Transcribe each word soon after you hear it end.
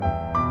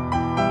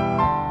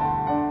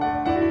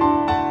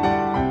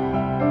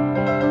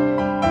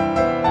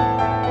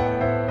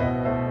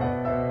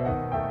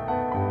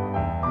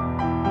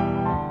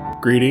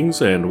Greetings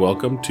and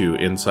welcome to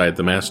Inside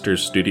the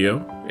Master's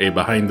Studio, a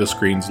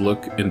behind-the-screens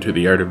look into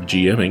the art of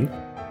GMing.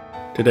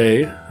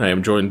 Today, I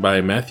am joined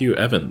by Matthew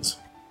Evans.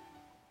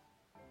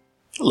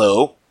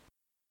 Hello.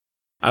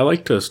 I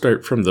like to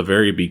start from the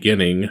very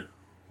beginning.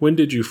 When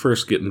did you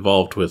first get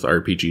involved with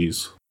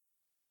RPGs?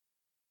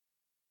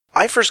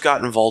 I first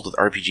got involved with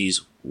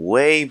RPGs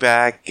way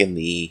back in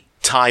the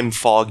time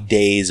fog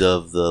days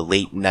of the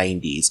late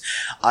 90s.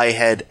 I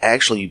had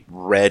actually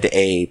read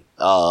a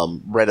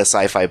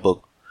sci-fi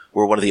book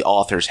where one of the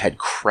authors had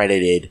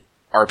credited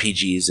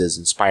RPGs as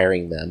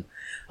inspiring them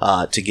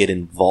to get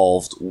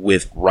involved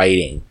with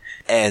writing.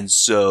 And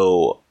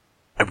so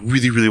I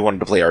really, really wanted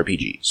to play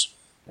RPGs.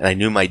 And I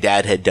knew my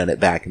dad had done it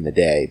back in the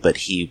day, but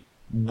he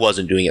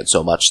wasn't doing it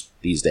so much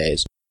these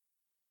days.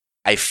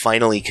 I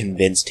finally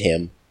convinced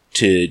him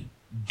to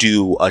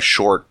do a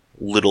short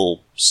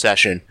little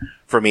session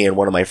for me and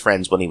one of my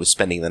friends when he was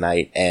spending the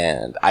night,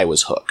 and I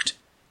was hooked.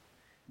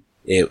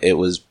 It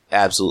was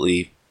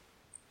absolutely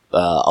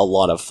a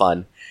lot of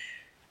fun.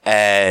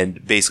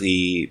 And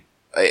basically,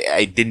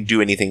 I didn't do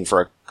anything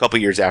for a couple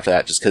years after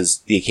that just because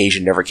the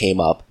occasion never came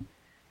up.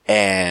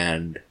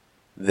 And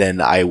then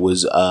I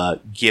was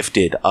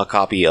gifted a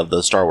copy of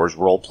the Star Wars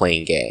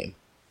role-playing game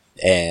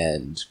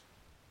and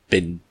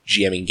been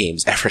GMing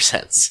games ever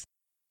since.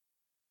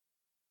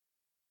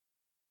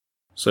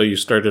 So you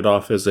started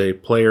off as a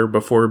player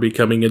before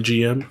becoming a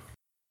GM?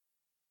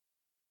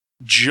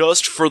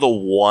 Just for the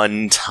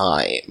one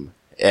time.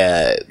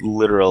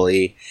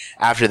 Literally,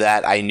 after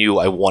that, I knew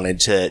I wanted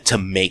to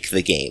make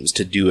the games,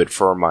 to do it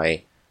for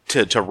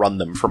to run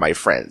them for my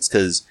friends,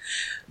 because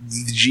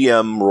the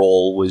GM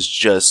role was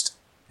just,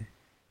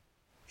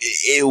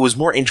 it was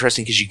more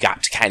interesting because you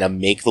got to kind of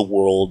make the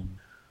world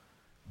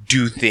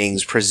do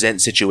things,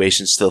 present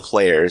situations to the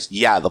players.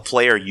 Yeah, the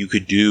player, you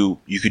could do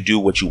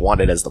what you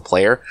wanted as the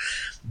player,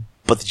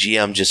 but the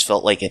GM just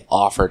felt like it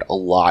offered a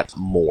lot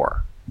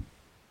more.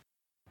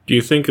 Do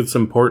you think it's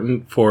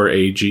important for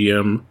a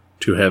GM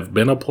to have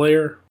been a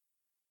player?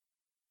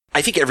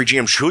 I think every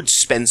GM should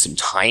spend some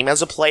time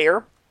as a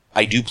player.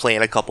 I do play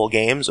in a couple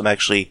games. I'm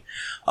actually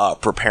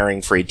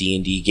preparing for a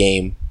D&D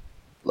game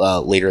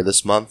later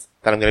this month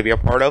that I'm going to be a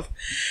part of.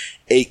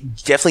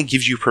 It definitely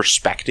gives you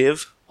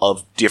perspective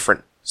of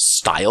different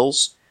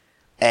styles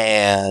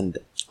and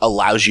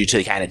allows you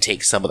to kind of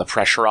take some of the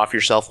pressure off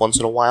yourself once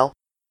in a while.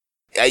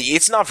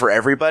 It's not for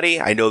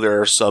everybody. I know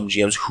there are some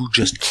GMs who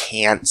just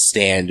can't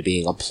stand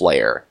being a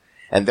player.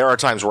 And there are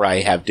times where I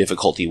have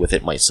difficulty with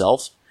it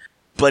myself,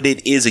 but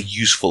it is a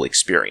useful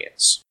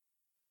experience.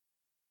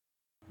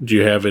 Do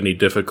you have any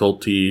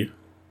difficulty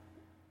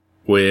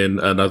when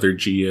another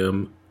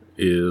GM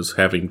is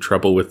having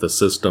trouble with the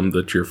system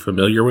that you're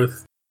familiar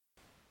with?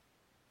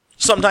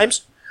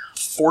 Sometimes.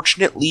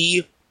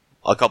 Fortunately,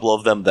 a couple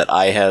of them that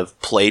I have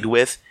played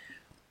with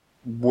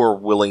were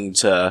willing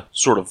to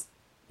sort of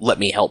let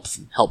me help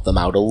them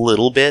out a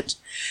little bit,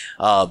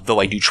 though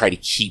I do try to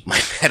keep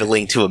my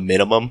meddling to a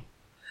minimum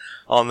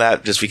on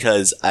that, just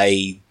because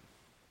I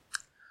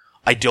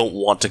don't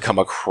want to come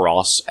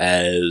across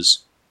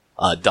as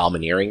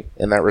domineering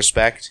in that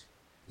respect,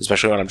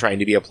 especially when I'm trying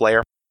to be a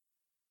player.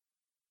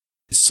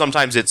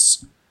 Sometimes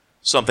it's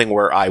something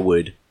where I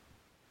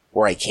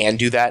can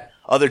do that.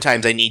 Other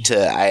times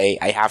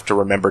I have to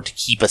remember to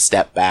keep a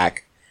step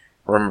back,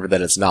 remember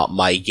that it's not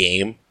my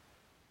game,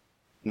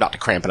 not to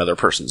cramp another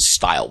person's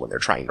style when they're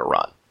trying to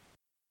run.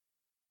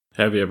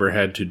 Have you ever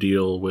had to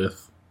deal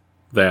with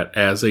that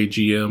as a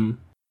GM?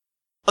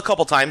 A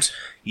couple times,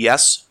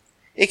 yes.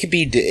 It can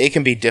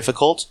be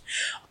difficult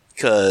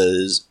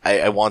because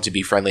I want to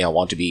be friendly, I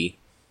want to be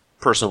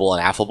personable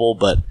and affable,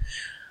 but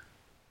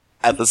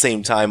at the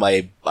same time,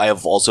 I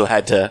have also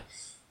had to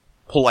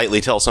politely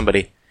tell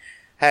somebody,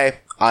 "Hey,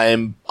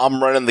 I'm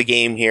running the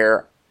game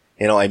here.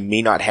 I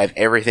may not have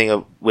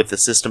everything with the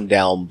system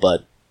down,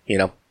 but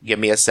give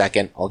me a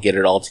second. I'll get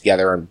it all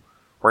together, and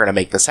we're gonna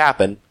make this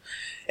happen."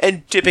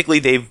 And typically,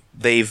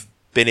 they've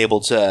been able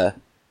to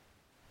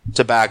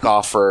back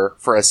off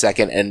for a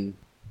second, and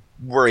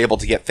we're able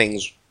to get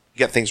things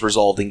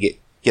resolved and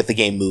get the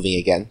game moving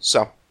again.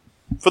 So,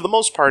 for the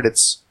most part,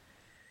 it's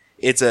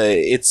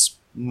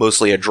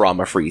mostly a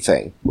drama-free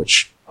thing,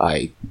 which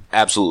I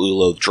absolutely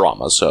loathe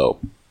drama, so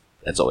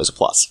it's always a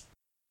plus.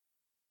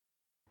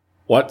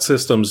 What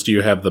systems do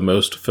you have the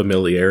most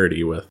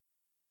familiarity with?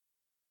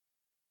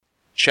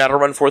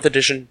 Shadowrun 4th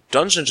Edition,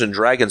 Dungeons &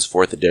 Dragons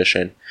 4th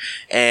Edition,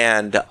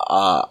 and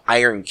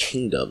Iron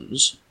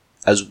Kingdoms,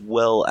 as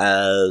well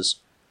as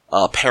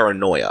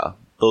Paranoia.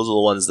 Those are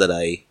the ones that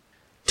I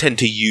tend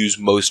to use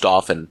most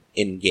often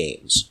in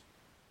games.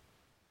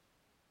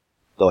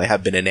 Though I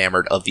have been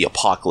enamored of the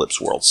Apocalypse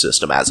World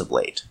system as of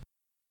late.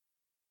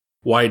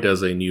 Why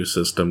does a new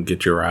system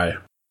get your eye?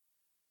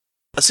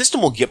 A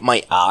system will get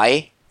my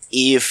eye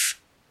if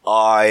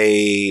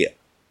I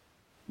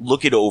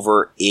look it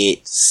over,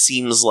 it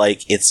seems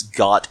like it's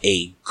got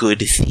a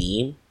good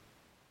theme,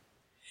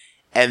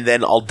 and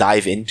then I'll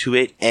dive into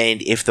it,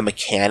 and if the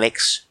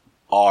mechanics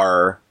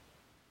are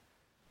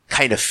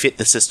kind of fit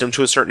the system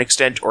to a certain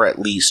extent, or at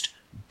least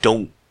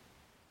don't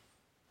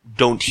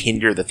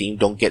hinder the theme,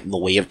 don't get in the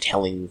way of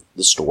telling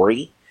the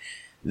story,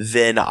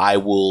 then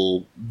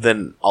I'll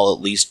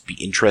at least be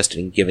interested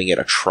in giving it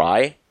a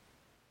try.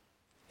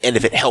 And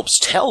if it helps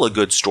tell a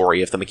good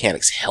story, if the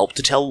mechanics help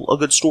to tell a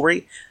good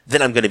story,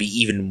 then I'm going to be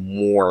even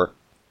more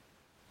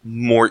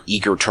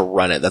eager to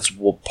run it. That's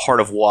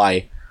part of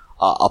why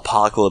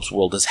Apocalypse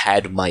World has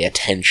had my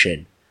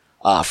attention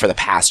for the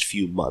past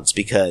few months,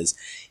 because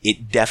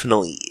it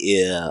definitely,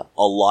 a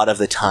lot of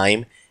the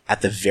time,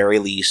 at the very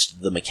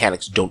least, the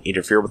mechanics don't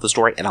interfere with the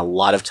story, and a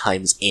lot of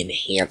times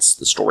enhance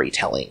the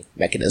storytelling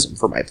mechanism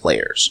for my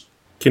players.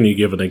 Can you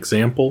give an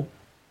example?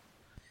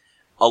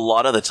 A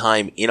lot of the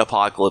time in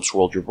Apocalypse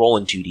World, you're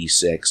rolling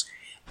 2d6.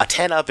 A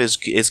 10 up is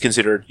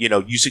considered,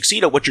 you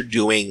succeed at what you're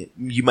doing,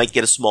 you might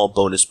get a small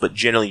bonus, but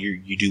generally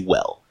you do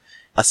well.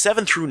 A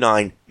 7 through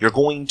 9, you're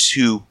going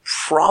to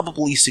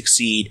probably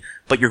succeed,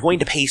 but you're going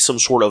to pay some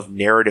sort of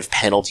narrative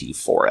penalty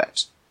for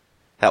it.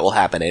 That will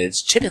happen, and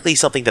it's typically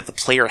something that the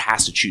player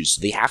has to choose.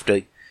 So they have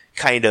to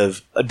kind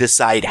of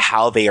decide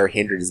how they are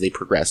hindered as they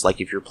progress.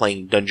 Like if you're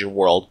playing Dungeon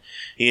World,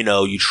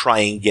 you try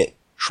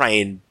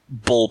and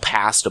bull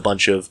past a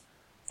bunch of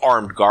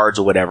armed guards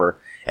or whatever,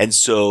 and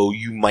so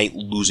you might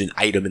lose an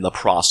item in the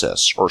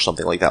process or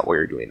something like that while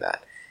you're doing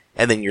that.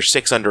 And then your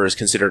 6 under is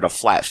considered a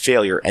flat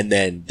failure, and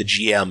then the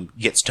GM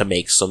gets to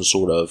make some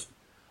sort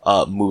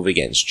of move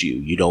against you.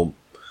 You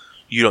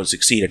don't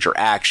succeed at your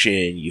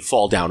action, you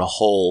fall down a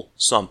hole,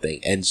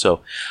 something. And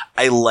so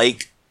I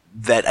like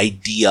that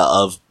idea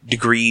of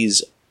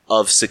degrees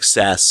of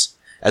success,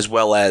 as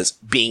well as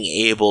being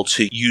able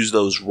to use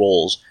those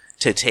rolls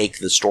to take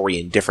the story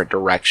in different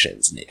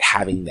directions and it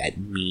having that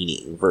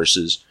meaning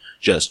versus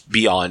just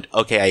beyond,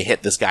 okay, I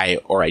hit this guy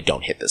or I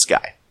don't hit this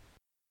guy.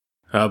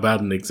 How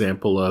about an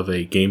example of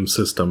a game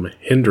system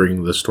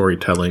hindering the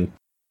storytelling?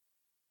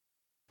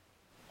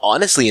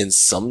 Honestly, in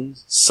some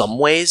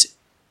ways,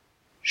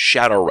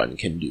 Shadowrun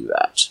can do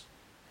that.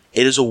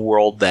 It is a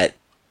world that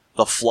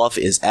the fluff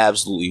is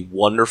absolutely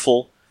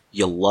wonderful.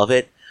 You love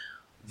it.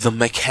 The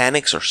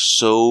mechanics are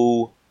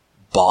so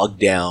bogged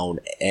down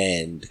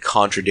and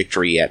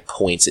contradictory at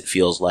points, it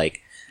feels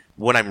like.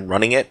 When I'm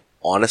running it,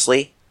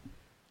 honestly,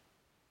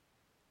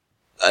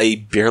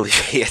 I barely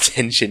pay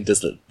attention to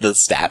the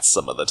stats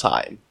some of the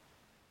time.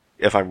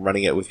 If I'm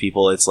running it with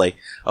people, it's like,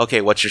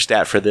 okay, what's your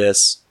stat for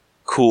this?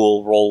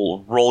 Cool,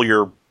 roll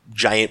your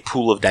giant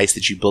pool of dice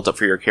that you built up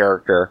for your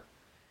character,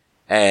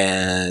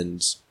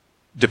 and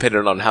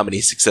depending on how many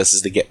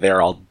successes they get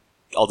there, I'll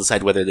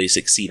decide whether they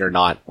succeed or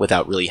not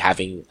without really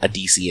having a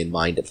DC in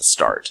mind at the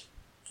start.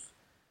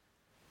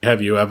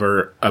 Have you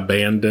ever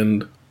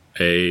abandoned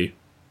a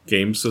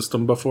game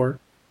system before?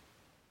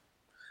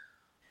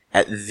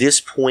 At this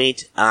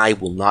point, I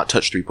will not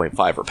touch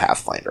 3.5 or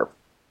Pathfinder.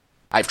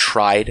 I've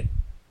tried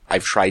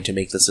to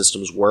make the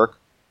systems work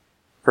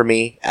for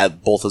me,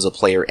 both as a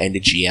player and a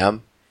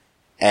GM,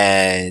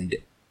 and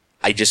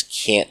I just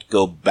can't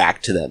go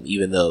back to them,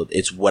 even though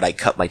it's what I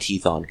cut my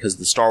teeth on, because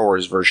the Star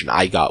Wars version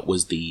I got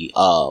was the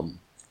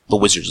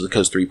Wizards of the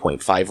Coast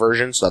 3.5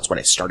 version, so that's what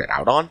I started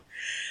out on,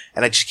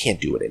 and I just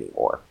can't do it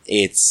anymore.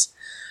 It's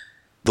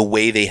the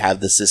way they have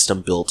the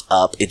system built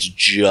up, it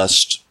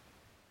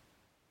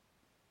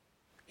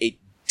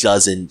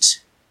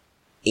doesn't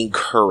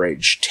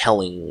encourage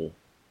telling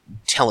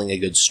a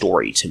good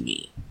story to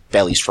me,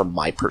 at least from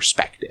my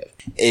perspective.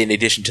 In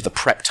addition to the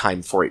prep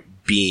time for it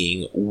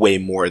being way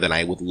more than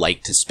I would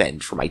like to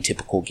spend for my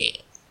typical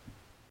game.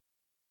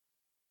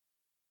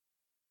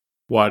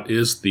 What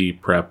is the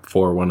prep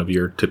for one of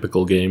your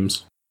typical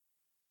games?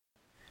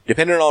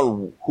 Depending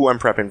on who I'm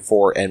prepping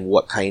for and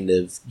what kind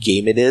of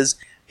game it is,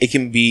 it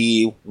can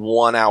be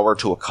 1 hour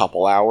to a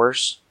couple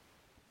hours.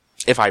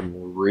 If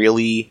I'm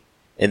really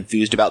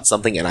enthused about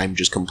something and I'm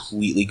just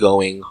completely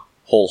going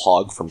whole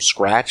hog from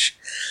scratch,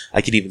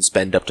 I could even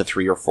spend up to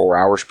 3 or 4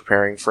 hours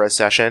preparing for a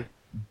session,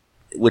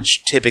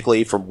 which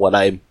typically, from what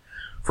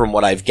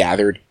I've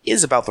gathered,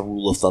 is about the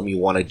rule of thumb you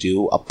want to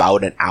do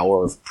about an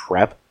hour of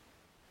prep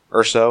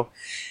or so.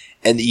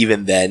 And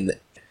even then,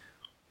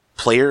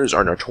 players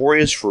are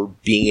notorious for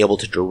being able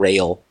to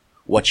derail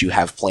what you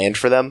have planned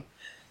for them.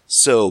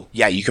 So,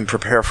 yeah, you can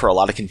prepare for a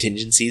lot of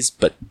contingencies,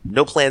 but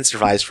no plan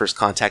survives first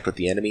contact with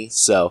the enemy,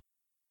 so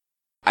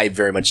I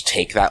very much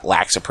take that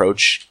lax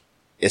approach,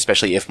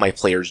 especially if my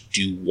players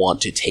do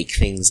want to take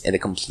things in a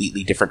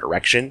completely different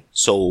direction,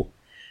 so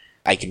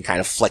I can kind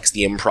of flex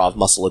the improv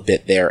muscle a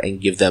bit there and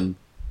give them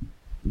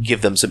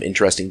some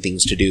interesting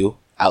things to do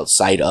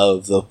outside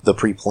of the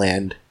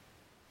pre-planned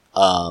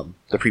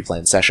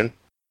session.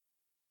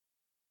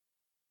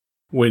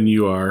 When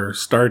you are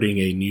starting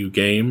a new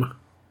game,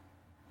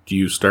 do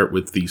you start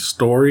with the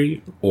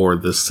story, or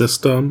the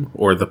system,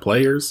 or the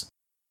players?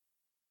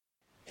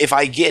 If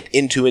I get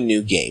into a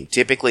new game,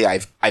 typically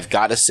I've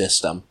got a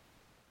system,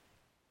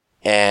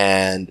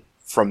 and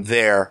from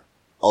there,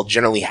 I'll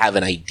generally have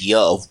an idea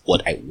of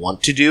what I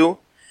want to do,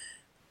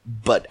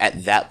 but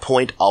at that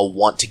point, I'll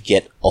want to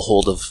get a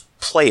hold of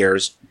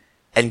players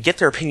and get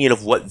their opinion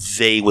of what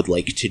they would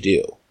like to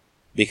do.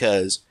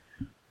 Because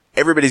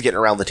everybody's getting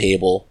around the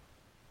table,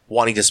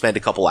 wanting to spend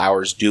a couple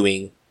hours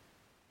doing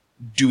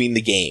doing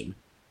the game,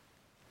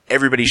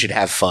 everybody should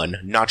have fun.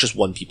 Not just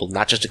one people,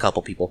 not just a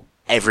couple people.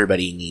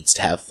 Everybody needs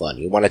to have fun.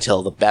 You want to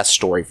tell the best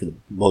story for the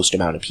most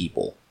amount of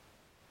people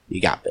you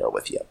got there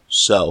with you.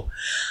 So,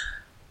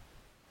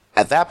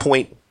 at that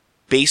point,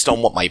 based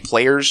on what my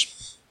players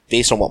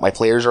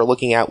are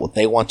looking at, what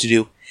they want to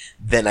do,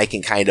 then I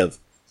can kind of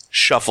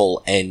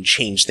shuffle and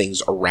change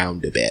things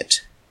around a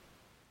bit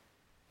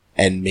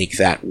and make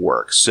that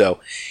work. So,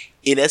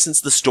 in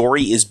essence, the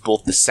story is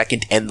both the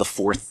second and the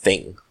fourth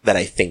thing that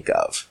I think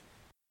of.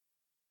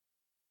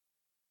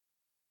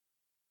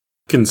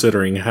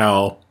 Considering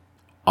how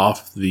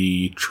off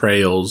the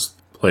trails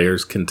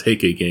players can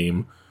take a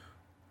game,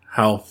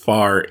 how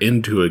far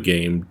into a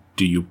game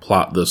do you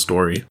plot the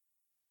story?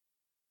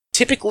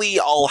 Typically,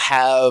 I'll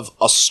have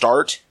a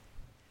start.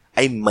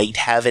 I might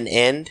have an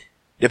end,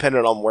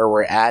 depending on where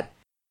we're at.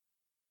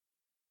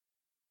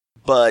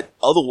 But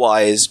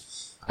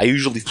otherwise, I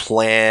usually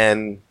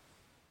plan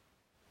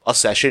a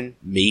session,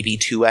 maybe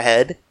 2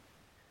 ahead,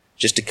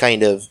 just to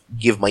kind of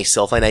give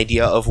myself an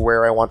idea of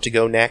where I want to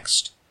go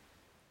next,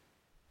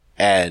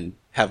 and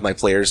have my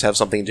players have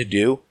something to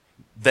do.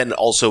 Then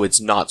also,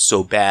 it's not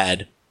so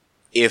bad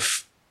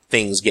if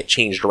things get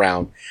changed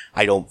around.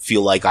 I don't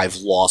feel like I've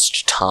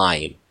lost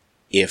time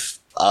if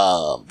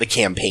the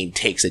campaign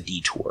takes a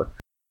detour.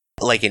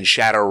 Like in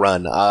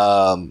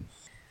Shadowrun,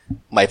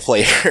 my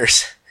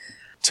players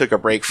took a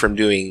break from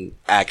doing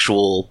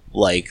actual,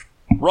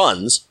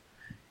 runs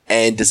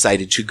and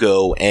decided to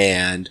go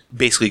and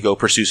basically go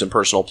pursue some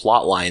personal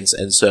plot lines.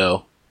 And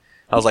so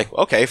I was like,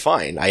 okay,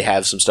 fine. I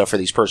have some stuff for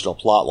these personal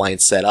plot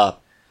lines set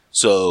up.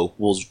 So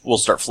we'll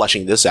start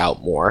fleshing this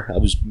out more.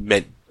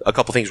 A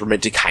couple things were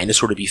meant to kind of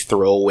sort of be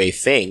throwaway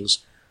things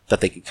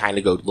that they could kind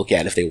of go look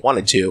at if they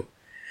wanted to.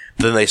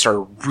 But then they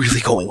started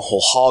really going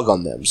whole hog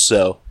on them.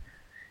 So,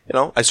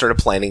 I started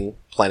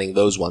planning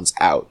those ones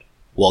out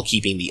while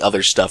keeping the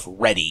other stuff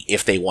ready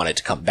if they wanted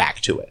to come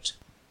back to it.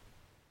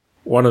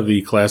 One of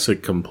the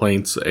classic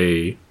complaints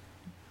a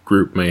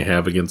group may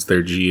have against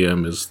their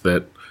GM is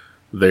that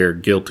they're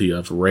guilty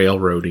of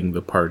railroading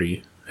the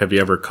party. Have you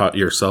ever caught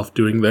yourself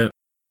doing that?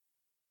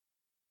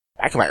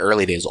 Back in my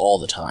early days, all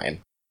the time.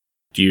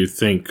 Do you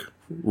think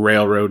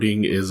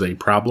railroading is a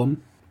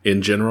problem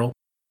in general?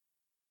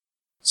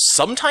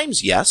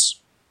 Sometimes, yes.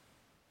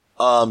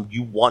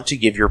 You want to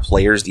give your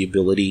players the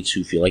ability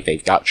to feel like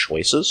they've got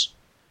choices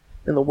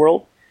in the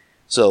world.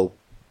 So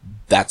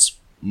that's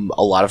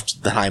a lot of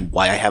the time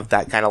why I have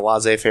that kind of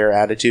laissez-faire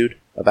attitude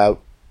about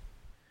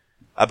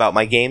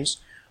my games.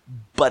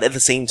 But at the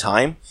same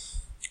time,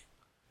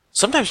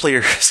 sometimes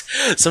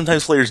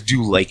players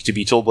do like to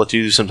be told what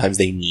to do. Sometimes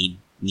they need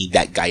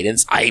that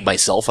guidance. I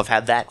myself have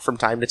had that from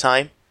time to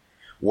time,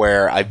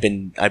 where I've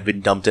been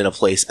dumped in a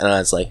place and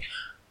it's like,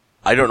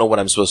 I don't know what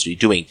I'm supposed to be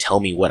doing. Tell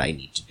me what I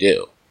need to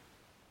do.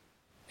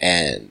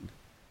 And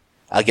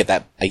I get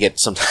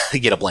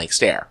a blank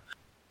stare.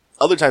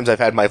 Other times I've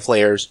had my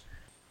players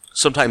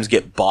sometimes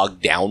get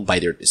bogged down by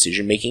their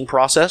decision-making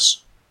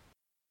process.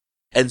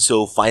 And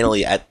so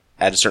finally at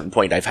a certain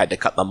point I've had to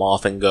cut them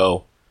off and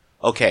go,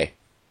 okay,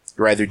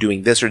 you're either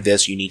doing this or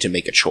this, you need to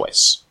make a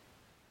choice.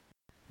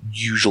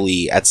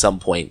 Usually at some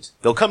point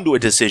they'll come to a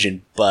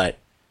decision, but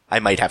I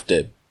might have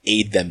to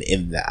aid them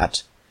in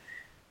that.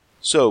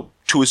 So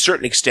to a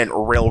certain extent,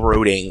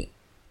 railroading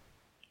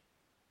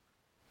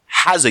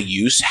has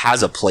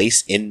a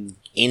place in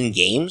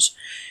games.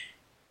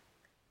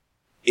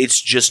 It's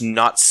just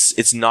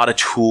it's not a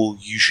tool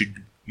you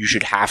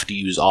should have to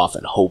use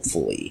often,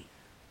 hopefully.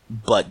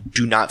 But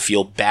do not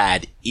feel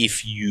bad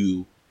if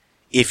you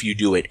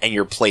do it and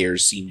your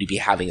players seem to be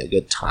having a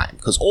good time.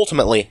 Because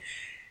ultimately,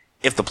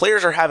 if the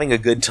players are having a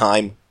good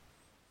time,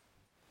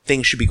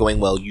 things should be going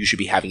well, you should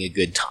be having a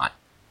good time.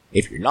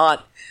 If you're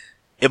not,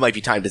 it might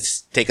be time to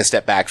take a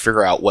step back,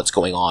 figure out what's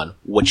going on,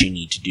 what you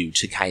need to do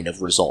to kind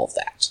of resolve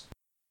that.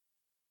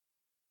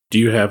 Do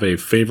you have a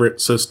favorite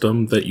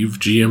system that you've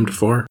GM'd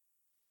for?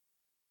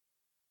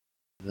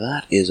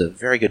 That is a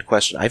very good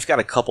question. I've got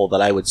a couple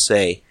that I would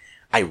say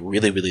I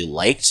really, really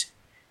liked.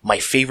 My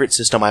favorite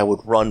system I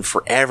would run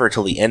forever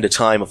till the end of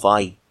time if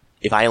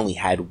I only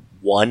had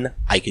one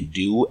I could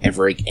do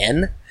ever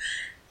again.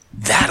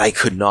 That I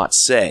could not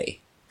say,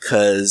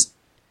 because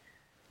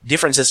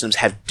different systems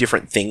have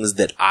different things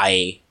that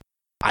I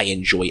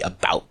enjoy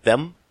about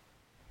them,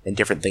 and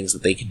different things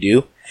that they can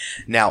do.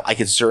 Now,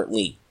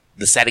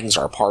 the settings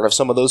are part of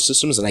some of those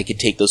systems, and I could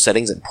take those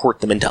settings and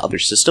port them into other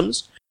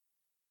systems.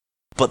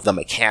 But the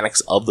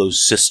mechanics of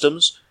those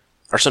systems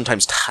are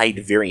sometimes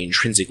tied very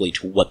intrinsically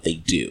to what they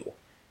do.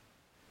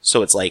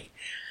 So it's like,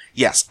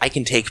 yes, I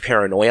can take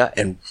Paranoia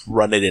and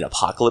run it in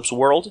Apocalypse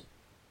World,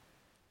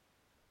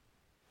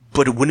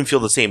 but it wouldn't feel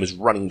the same as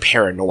running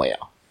Paranoia.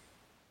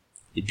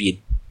 It'd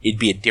be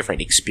a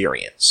different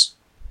experience.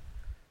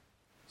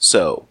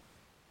 So,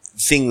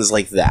 things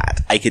like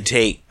that. I could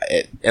take,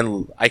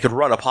 and I could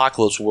run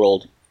Apocalypse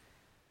World.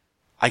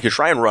 I could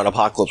try and run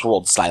Apocalypse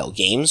World style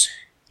games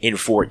in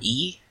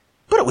 4E,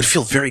 but it would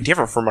feel very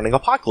different from running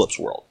Apocalypse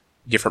World.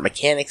 Different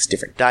mechanics,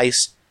 different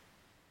dice,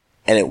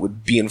 and it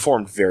would be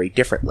informed very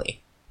differently.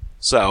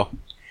 So,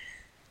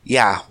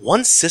 Yeah,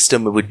 one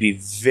system it would be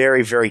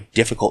very, very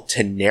difficult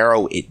to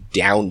narrow it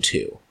down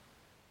to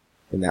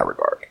in that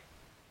regard.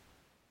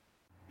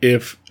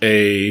 If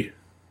a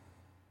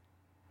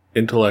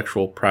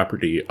intellectual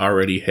property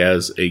already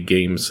has a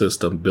game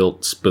system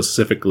built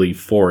specifically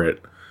for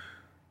it,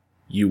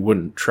 you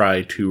wouldn't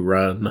try to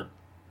run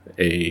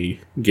a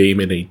game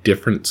in a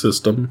different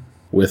system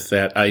with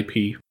that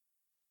IP?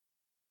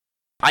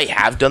 I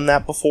have done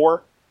that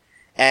before,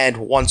 and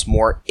once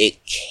more, it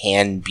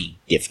can be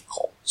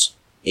difficult.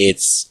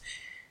 It's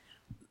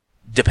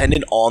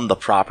dependent on the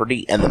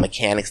property and the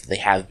mechanics that they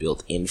have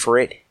built in for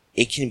it.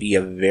 It can be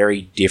a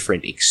very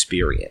different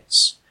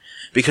experience.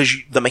 Because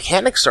the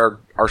mechanics are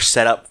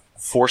set up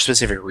for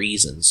specific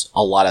reasons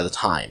a lot of the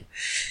time.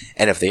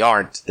 And if they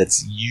aren't,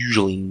 that's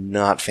usually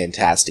not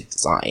fantastic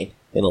design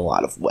in a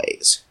lot of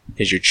ways.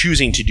 Because you're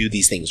choosing to do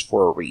these things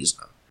for a reason.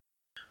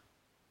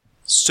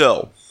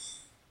 So,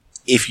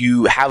 if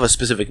you have a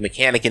specific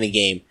mechanic in a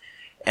game,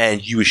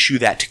 and you eschew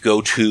that to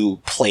go to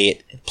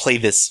play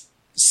this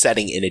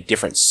setting in a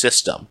different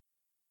system,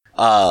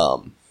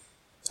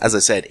 as I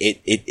said,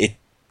 it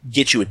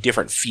gets you a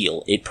different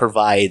feel. It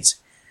provides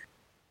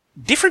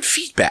different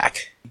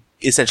feedback.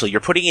 Essentially, you're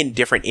putting in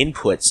different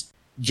inputs,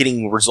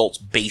 getting results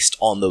based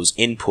on those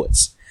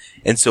inputs.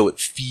 And so it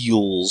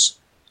feels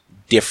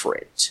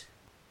different,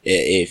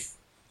 if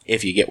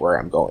you get where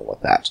I'm going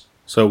with that.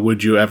 So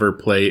would you ever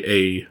play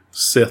a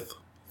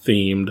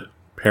Sith-themed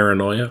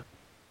Paranoia?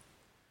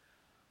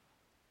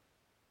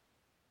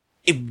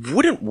 It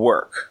wouldn't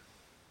work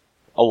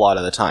a lot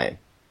of the time.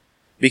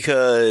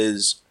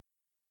 Because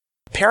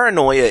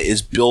Paranoia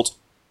is built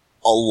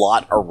a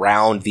lot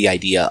around the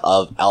idea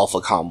of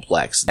Alpha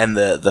Complex and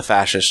the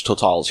fascist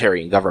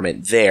totalitarian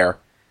government there,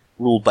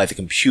 ruled by the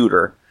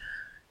computer.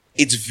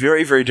 It's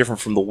very, very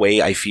different from the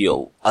way I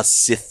feel a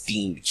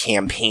Sith-themed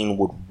campaign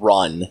would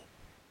run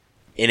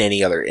in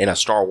a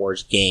Star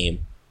Wars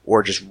game,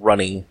 or just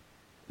running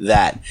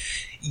that.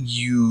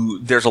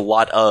 There's a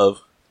lot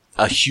of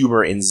a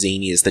humor and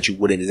zaniness that you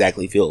wouldn't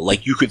exactly feel.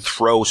 Like, you could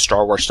throw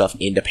Star Wars stuff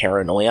into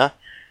Paranoia,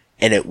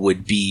 and it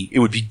would be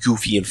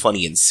goofy and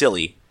funny and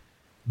silly,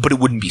 but it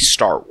wouldn't be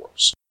Star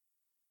Wars.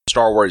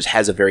 Star Wars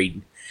has a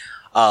very,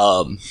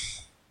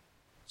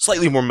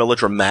 slightly more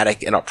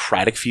melodramatic and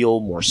operatic feel,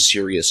 more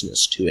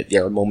seriousness to it.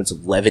 There are moments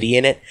of levity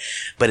in it,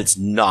 but it's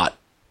not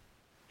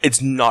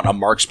a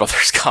Marx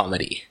Brothers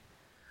comedy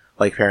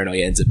like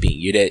Paranoia ends up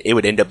being. It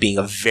would end up being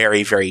a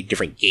very, very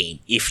different game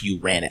if you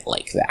ran it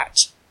like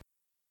that.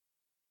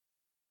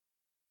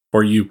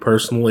 For you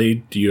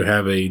personally, do you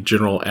have a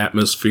general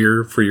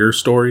atmosphere for your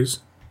stories?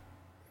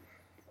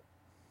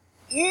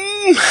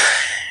 It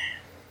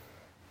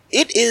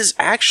is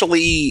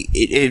actually,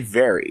 it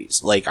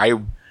varies. Like,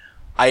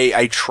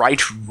 I try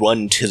to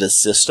run to the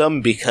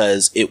system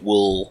because it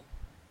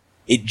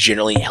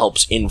generally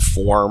helps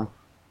inform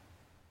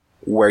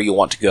where you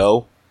want to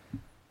go.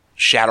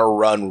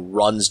 Shadowrun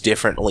runs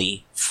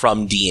differently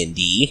from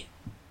D&D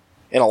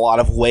in a lot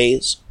of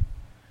ways.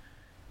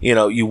 You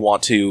know, you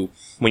want to,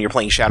 when you're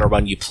playing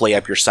Shadowrun, you play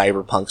up your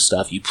cyberpunk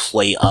stuff, you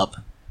play up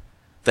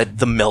the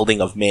melding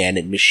of man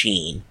and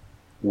machine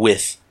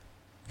with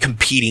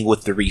competing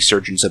with the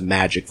resurgence of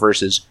magic,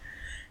 versus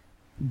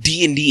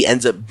D&D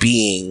ends up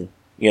being,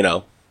 you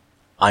know,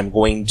 I'm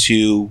going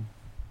to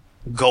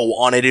go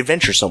on an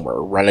adventure somewhere,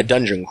 run a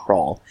dungeon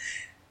crawl,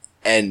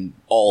 and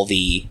all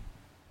the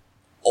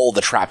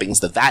trappings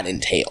that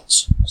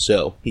entails.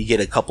 So you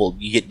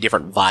get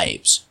different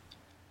vibes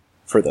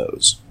for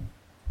those.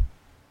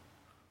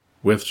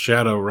 With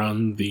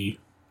Shadowrun, the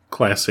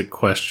classic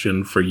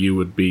question for you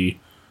would be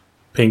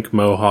pink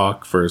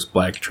mohawk versus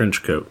black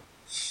trenchcoat.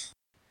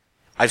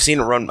 I've seen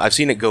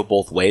it go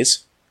both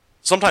ways.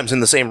 Sometimes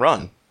in the same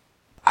run.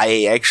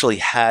 I actually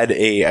had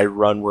a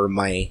run where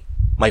my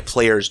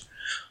players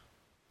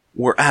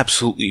were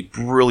absolutely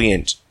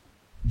brilliant,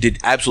 did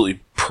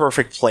absolutely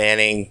perfect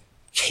planning,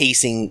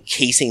 casing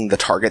the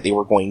target they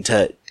were going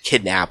to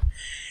kidnap,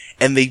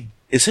 and they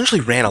essentially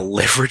ran a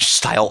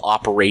leverage-style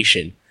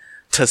operation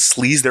to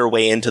sleaze their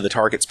way into the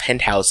target's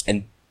penthouse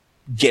and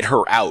get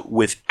her out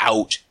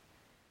without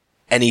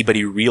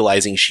anybody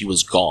realizing she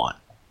was gone.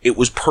 It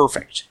was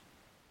perfect.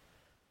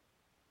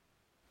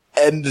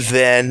 And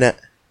then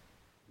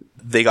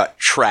they got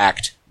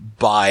tracked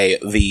by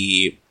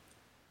the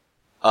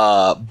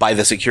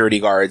security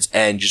guards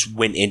and just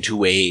went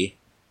into a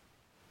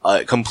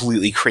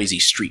completely crazy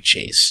street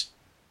chase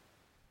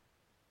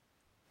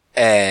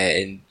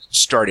and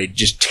started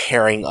just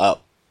tearing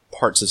up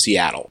parts of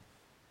Seattle.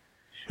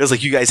 It was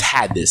like, you guys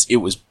had this. It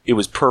was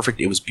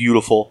perfect. It was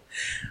beautiful.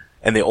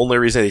 And the only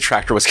reason they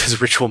tracked her was because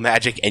of ritual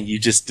magic, and you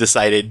just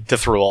decided to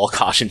throw all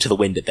caution to the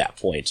wind at that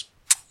point.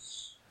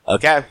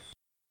 Okay.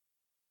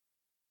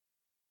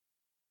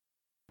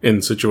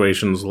 In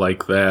situations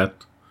like that,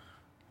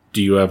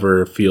 do you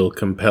ever feel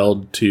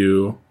compelled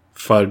to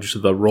fudge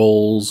the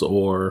rolls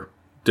or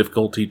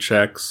difficulty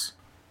checks?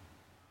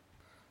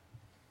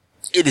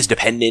 It is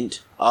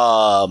dependent.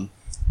 I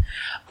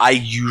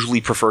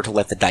usually prefer to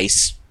let the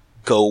dice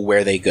go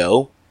where they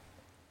go,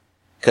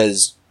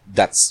 because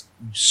that's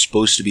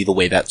supposed to be the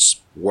way that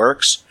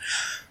works.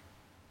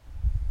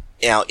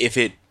 Now, if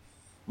it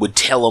would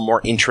tell a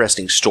more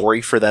interesting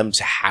story for them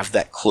to have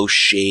that close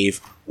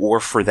shave, or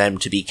for them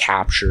to be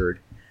captured,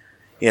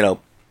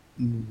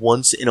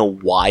 once in a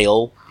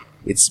while,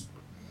 it's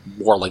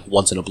more like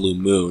once in a blue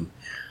moon,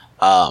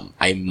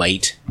 I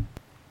might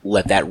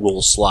let that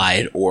rule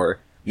slide, or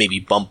maybe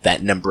bump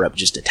that number up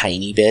just a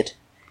tiny bit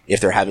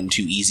if they're having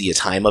too easy a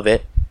time of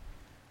it.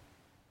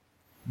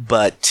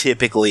 But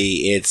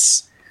typically,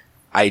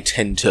 I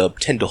tend to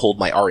hold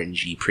my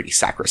RNG pretty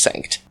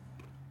sacrosanct.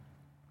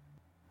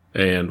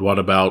 And what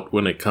about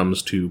when it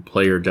comes to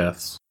player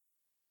deaths?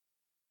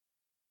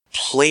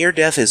 Player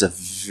death is a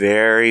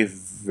very,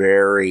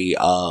 very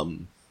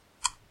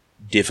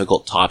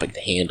difficult topic to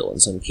handle in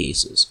some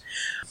cases.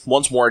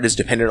 Once more, it is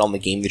dependent on the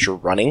game that you're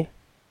running,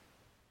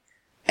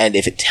 and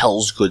if it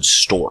tells good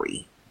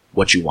story,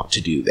 what you want to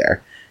do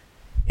there.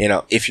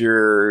 If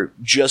you're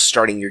just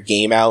starting your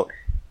game out,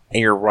 and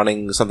you're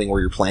running something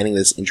where you're planning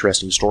this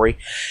interesting story,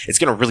 it's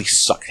going to really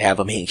suck to have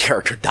a main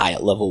character die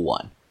at level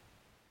 1.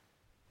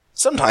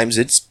 Sometimes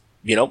it's,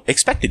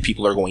 expected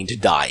people are going to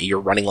die. You're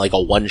running like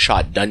a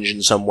one-shot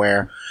dungeon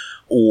somewhere,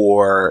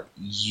 or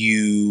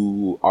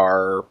you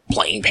are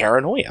playing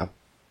Paranoia.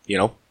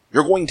 You're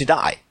going to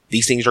die.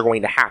 These things are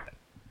going to happen.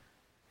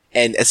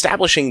 And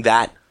establishing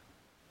that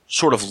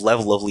sort of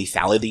level of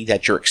lethality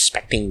that you're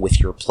expecting with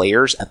your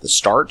players at the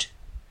start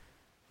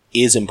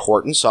is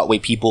important, so that way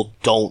people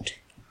don't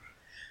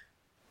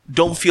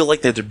feel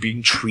like that they're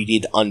being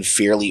treated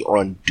unfairly or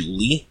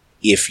unduly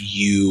if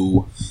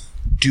you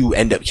do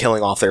end up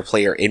killing off their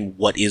player in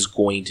what is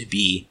going to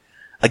be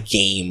a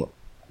game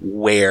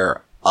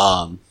where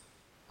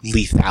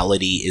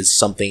lethality is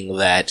something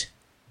that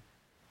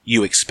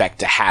you expect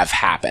to have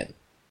happen.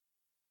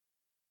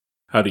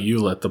 How do you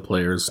let the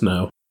players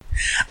know?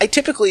 I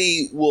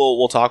typically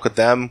will talk with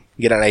them,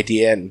 get an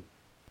idea, and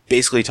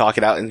basically talk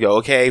it out and go,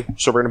 okay,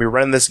 so we're going to be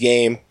running this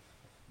game.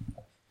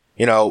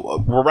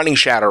 We're running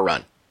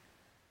Shadowrun.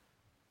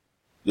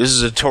 This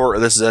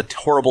is a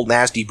horrible,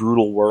 nasty,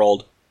 brutal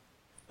world.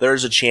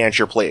 There's a chance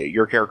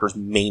your characters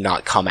may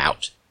not come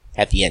out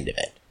at the end of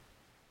it.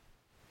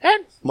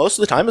 And most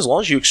of the time, as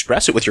long as you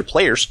express it with your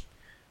players,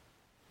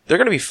 they're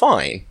going to be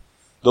fine.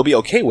 They'll be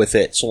okay with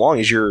it, so long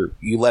as you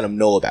let them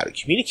know about it.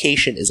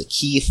 Communication is a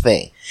key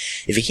thing.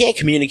 If you can't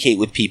communicate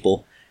with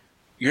people,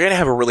 you're going to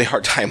have a really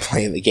hard time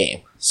playing the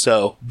game.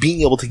 So,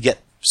 being able to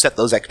set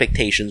those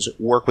expectations,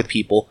 work with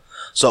people,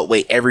 so that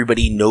way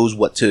everybody knows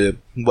what to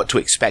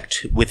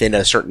expect within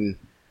a certain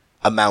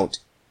amount,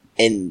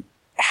 and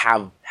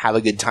have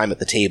a good time at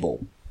the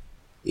table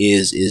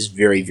is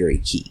very, very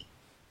key.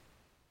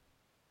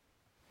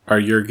 Are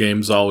your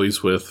games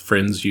always with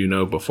friends you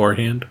know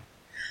beforehand?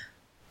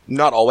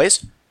 Not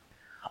always.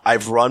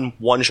 I've run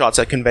one-shots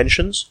at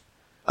conventions,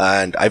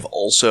 and I've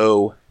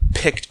also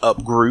picked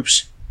up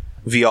groups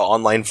via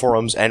online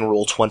forums and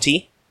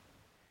Roll20.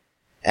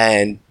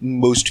 And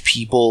most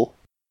people,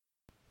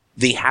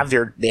 they have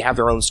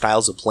their own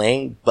styles of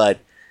playing, but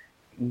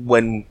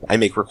when I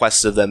make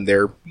requests of them,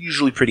 they're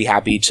usually pretty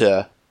happy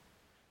to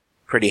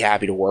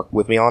work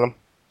with me on them.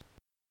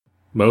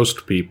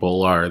 Most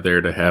people are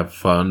there to have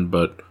fun,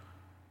 but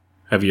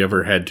have you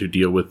ever had to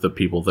deal with the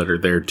people that are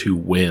there to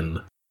win?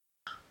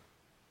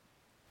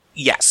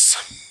 Yes.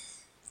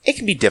 It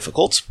can be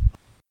difficult.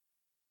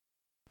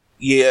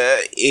 Yeah,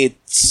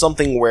 it's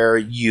something where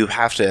you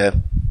have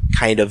to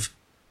kind of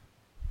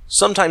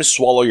sometimes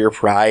swallow your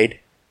pride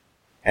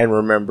and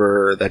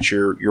remember that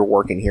you're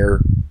working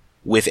here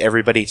with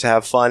everybody to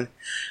have fun.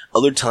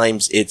 Other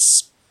times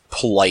it's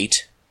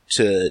polite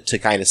to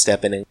kind of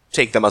step in and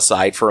take them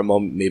aside for a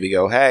moment, maybe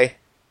go, hey,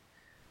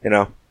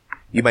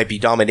 you might be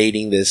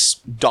dominating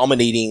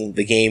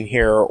the game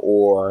here,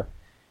 or,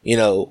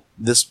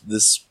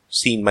 this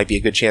scene might be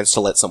a good chance to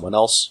let someone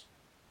else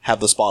have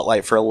the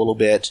spotlight for a little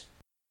bit.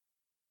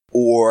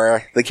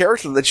 Or the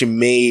character that you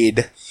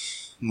made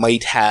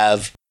might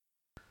have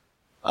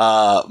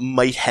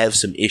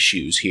some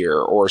issues here,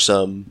 or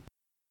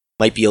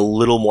might be a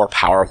little more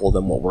powerful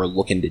than what we're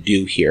looking to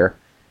do here.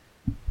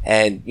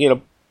 And,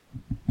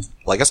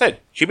 like I said,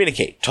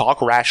 communicate.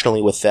 Talk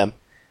rationally with them.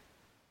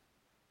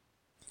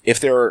 If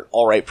they're an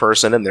alright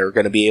person and they're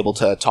going to be able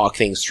to talk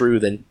things through,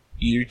 then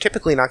you're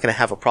typically not going to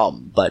have a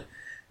problem. But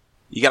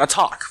you gotta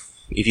talk.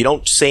 If you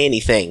don't say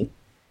anything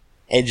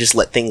and just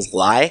let things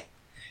lie,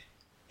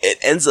 it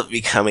ends up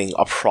becoming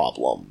a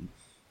problem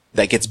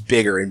that gets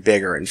bigger and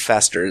bigger and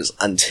festers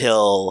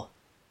until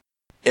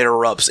it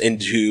erupts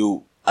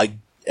into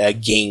a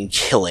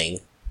game-killing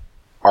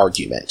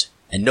argument.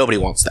 And nobody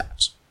wants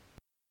that.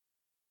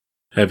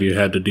 Have you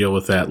had to deal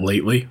with that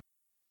lately?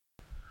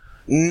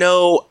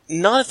 No,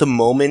 not at the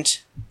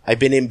moment. I've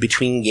been in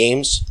between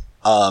games,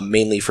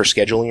 mainly for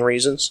scheduling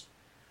reasons.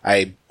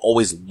 I'm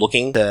always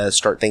looking to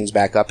start things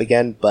back up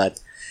again, but,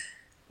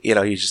 you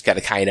just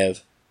gotta kind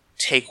of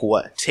take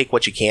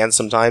what you can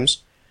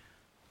sometimes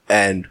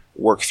and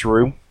work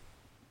through.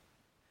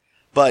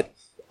 But,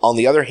 on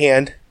the other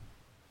hand,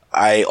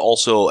 I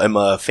also am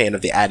a fan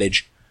of the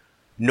adage,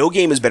 no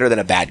game is better than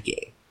a bad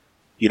game.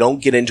 You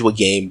don't get into a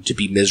game to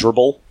be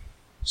miserable,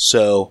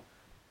 so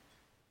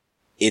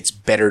it's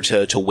better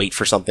to wait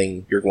for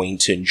something you're going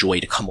to enjoy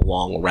to come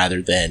along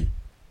rather than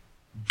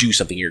do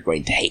something you're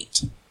going to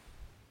hate.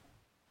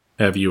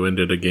 Have you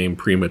ended a game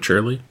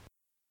prematurely?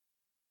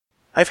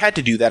 I've had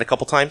to do that a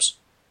couple times,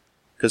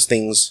 because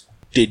things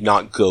did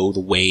not go the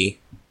way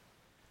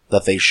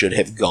that they should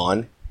have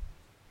gone,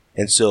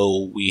 and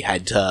so we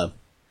had to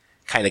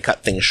kind of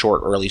cut things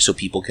short early so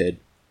people could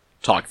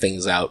talk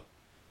things out,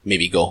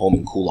 maybe go home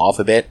and cool off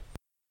a bit.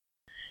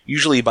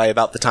 Usually by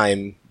about the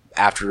time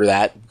after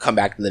that, come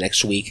back the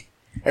next week,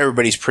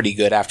 everybody's pretty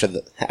good after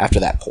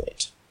that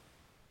point.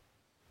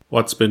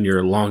 What's been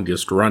your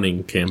longest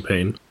running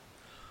campaign?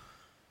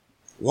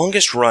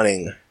 Longest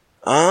running?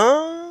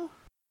 I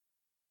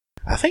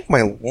think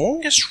my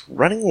longest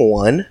running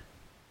one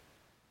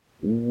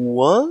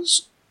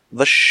was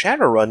the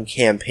Shadowrun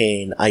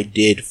campaign I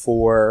did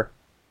for,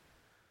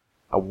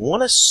 I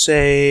want to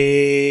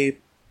say,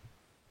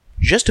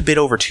 just a bit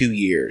over 2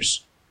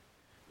 years.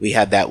 We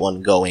had that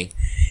one going.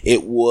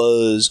 It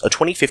was a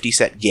 2050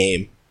 set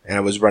game, and I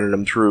was running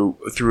them through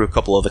a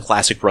couple of the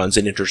classic runs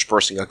and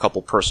interspersing a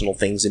couple personal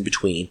things in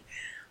between.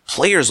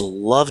 Players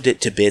loved it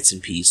to bits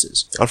and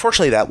pieces.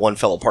 Unfortunately, that one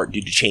fell apart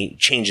due to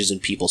changes in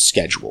people's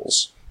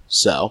schedules.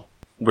 So,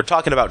 we're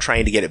talking about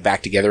trying to get it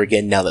back together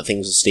again now that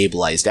things have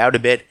stabilized out a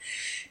bit.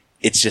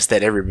 It's just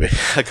that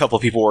a couple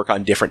of people work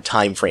on different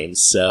time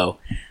frames, so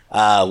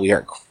we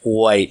aren't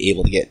quite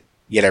able to get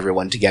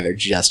everyone together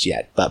just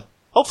yet, but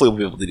hopefully we'll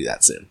be able to do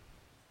that soon.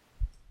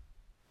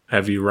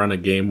 Have you run a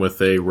game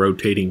with a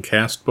rotating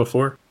cast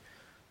before?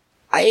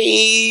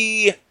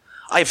 I've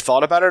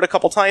thought about it a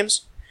couple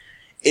times.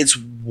 It's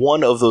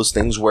one of those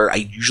things where I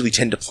usually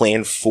tend to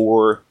plan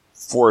for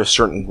a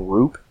certain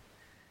group,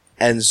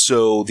 and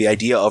so the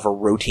idea of a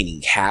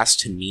rotating cast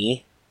to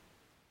me,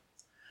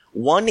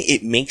 one,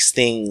 it makes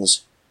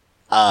things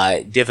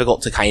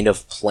difficult to kind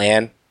of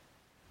plan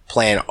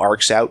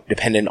arcs out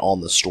dependent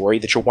on the story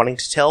that you're wanting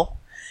to tell.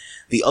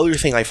 The other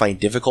thing I find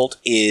difficult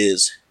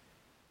is,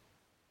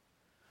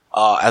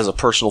 as a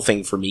personal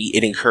thing for me,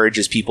 it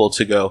encourages people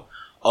to go,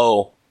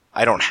 oh,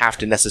 I don't have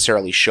to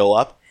necessarily show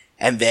up.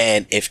 And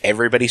then if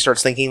everybody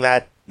starts thinking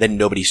that, then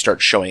nobody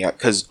starts showing up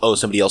because, oh,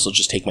 somebody else will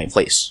just take my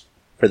place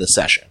for the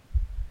session.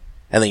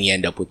 And then you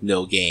end up with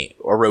no game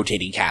or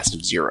rotating cast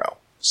of 0.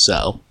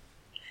 So,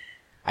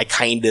 I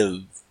kind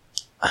of,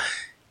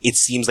 it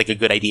seems like a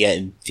good idea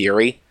in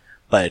theory,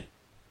 but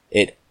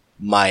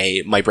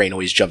my brain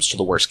always jumps to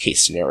the worst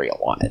case scenario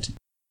on it.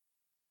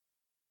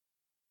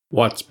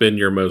 What's been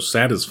your most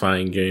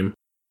satisfying game?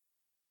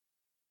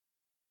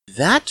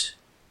 That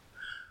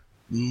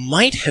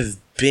might have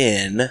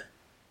been,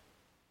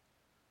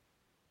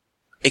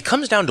 it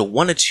comes down to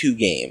 1 or 2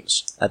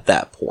 games at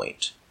that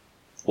point.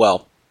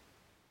 Well,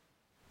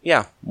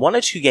 yeah, 1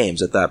 or 2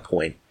 games at that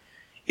point.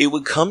 It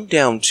would come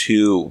down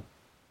to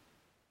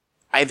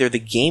either the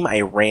game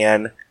I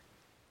ran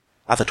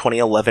at the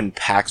 2011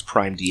 PAX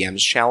Prime DMs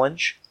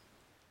Challenge,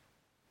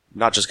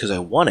 not just because I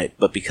won it,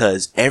 but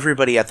because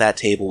everybody at that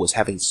table was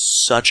having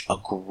such a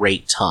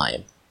great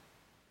time.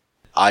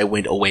 I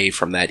went away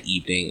from that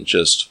evening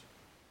just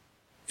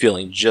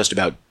feeling just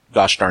about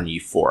gosh darn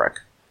euphoric.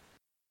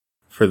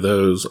 For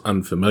those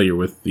unfamiliar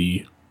with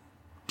the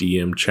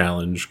DM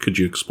Challenge, could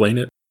you explain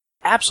it?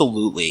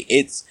 Absolutely.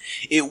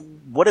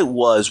 What it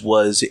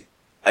was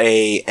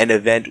an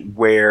event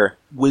where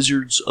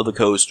Wizards of the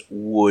Coast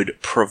would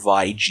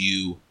provide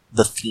you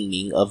the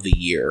theming of the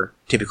year.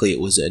 Typically it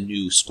was a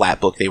new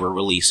Splat book they were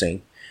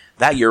releasing.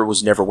 That year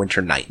was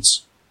Neverwinter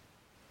Nights.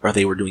 Or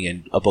they were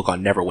doing a book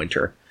on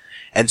Neverwinter.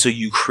 And so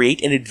you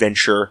create an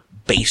adventure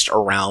based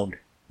around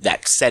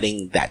that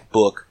setting, that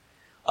book,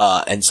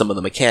 and some of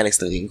the mechanics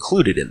that they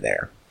included in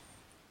there.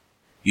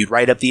 You'd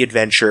write up the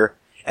adventure,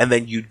 and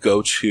then you'd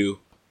go to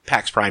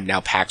PAX Prime,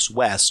 now PAX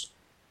West,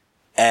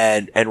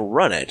 and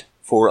run it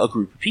for a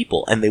group of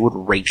people, and they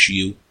would rate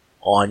you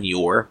on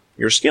your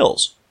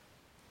skills.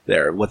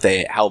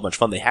 How much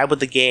fun they had with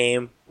the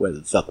game, whether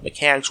they thought the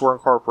mechanics were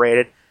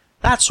incorporated,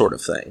 that sort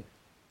of thing.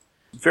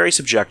 Very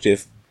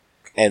subjective,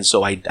 and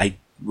so I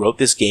wrote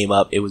this game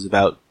up. It was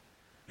about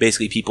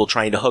basically people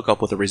trying to hook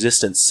up with a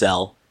resistance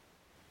cell,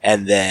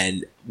 and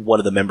then one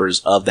of the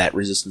members of that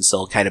resistance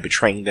cell kind of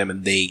betraying them,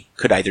 and they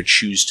could either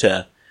choose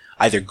to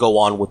either go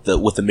on with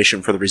the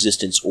mission for the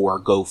resistance or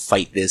go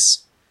fight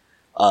this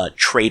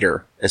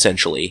traitor,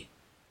 essentially.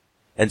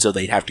 And so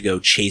they'd have to go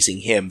chasing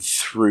him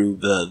through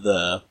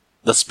the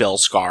spell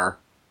scar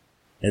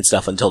and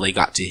stuff until they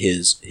got to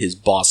his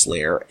boss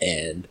lair,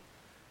 and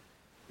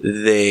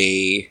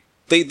they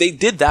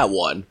did that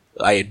one.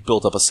 I had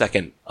built up a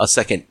second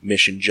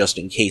mission just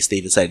in case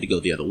they decided to go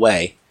the other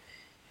way.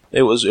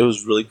 It was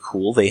really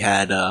cool. They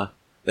had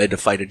to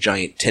fight a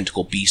giant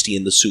tentacle beastie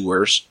in the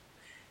sewers,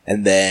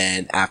 and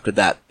then after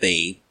that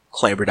they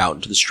clambered out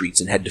into the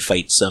streets and had to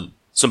fight some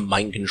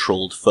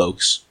mind-controlled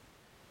folks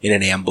in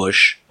an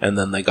ambush, and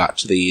then they got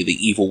to the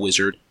evil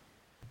wizard.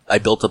 I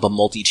built up a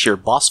multi-tier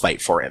boss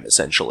fight for him,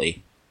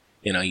 essentially.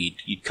 You know,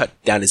 you'd cut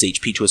down his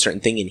HP to a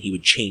certain thing, and he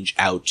would change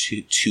out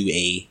to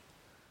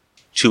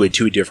to a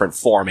different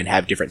form and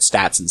have different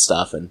stats and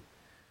stuff, and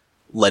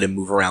let him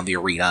move around the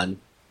arena. And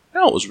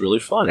it was really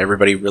fun.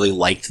 Everybody really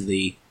liked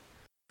the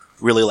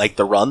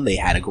run. They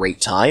had a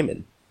great time,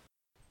 and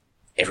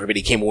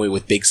everybody came away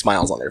with big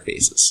smiles on their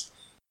faces.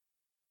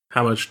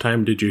 How much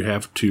time did you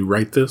have to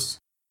write this?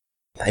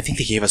 I think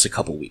they gave us a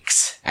couple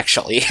weeks,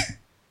 actually.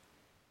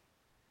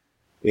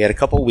 We had a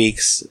couple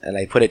weeks, and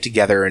I put it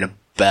together in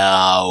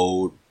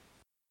about...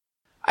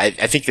 I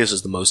think this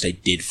was the most I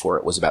did for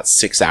it, was about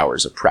 6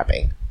 hours of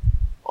prepping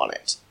on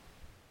it.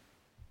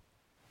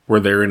 Were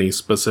there any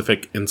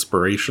specific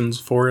inspirations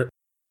for it?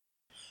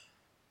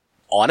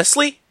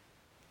 Honestly,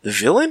 the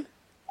villain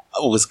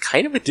was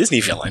kind of a Disney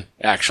villain,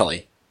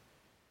 actually.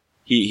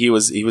 He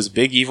was a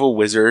big evil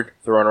wizard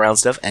throwing around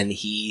stuff, and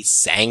he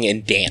sang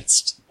and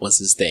danced was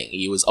his thing.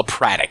 He was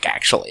operatic,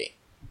 actually.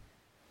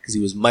 Because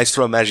he was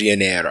Maestro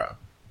Magianero.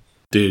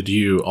 Did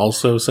you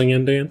also sing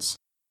and dance?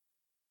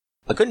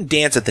 I couldn't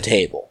dance at the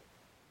table.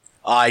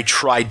 I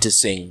tried to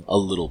sing a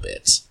little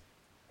bit,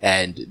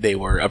 and they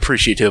were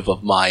appreciative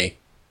of my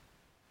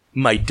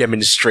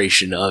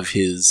demonstration of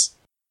his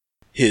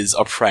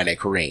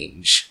operatic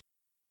range.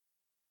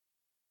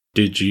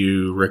 Did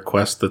you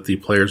request that the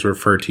players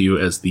refer to you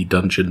as the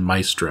Dungeon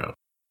Maestro?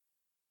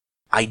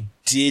 I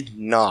did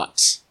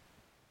not.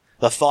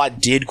 The thought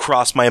did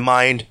cross my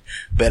mind,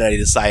 but I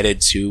decided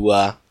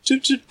to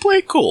play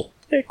it cool.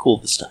 Play it cool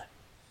this time.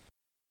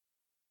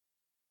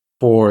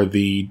 For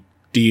the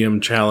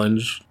DM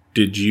challenge,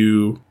 did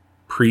you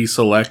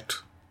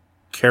pre-select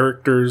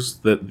characters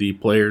that the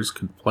players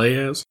could play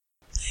as?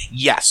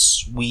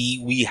 Yes,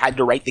 we had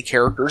to write the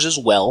characters as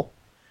well.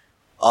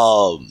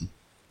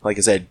 Like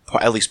I said,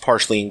 at least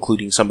partially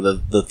including some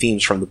of the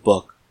themes from the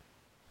book.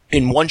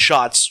 In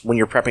one-shots, when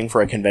you're prepping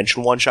for a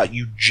convention one-shot,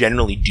 you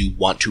generally do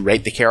want to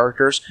write the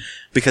characters,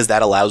 because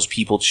that allows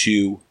people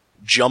to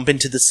jump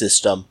into the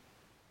system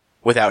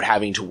without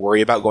having to worry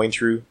about going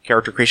through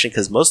character creation,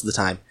 because most of the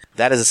time,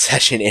 that is a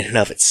session in and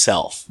of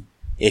itself,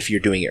 if you're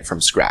doing it from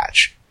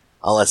scratch.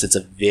 Unless it's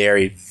a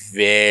very,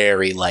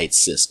 very light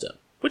system,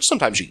 which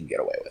sometimes you can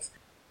get away with.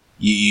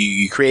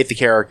 You create the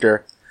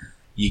character,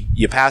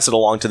 you pass it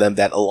along to them.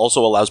 That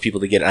also allows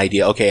people to get an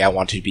idea, okay, I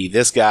want to be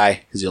this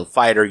guy, because you're a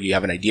fighter, you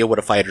have an idea what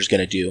a fighter's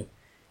going to do,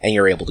 and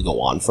you're able to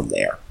go on from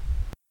there.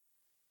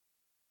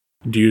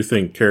 Do you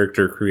think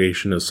character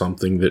creation is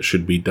something that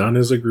should be done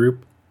as a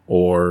group,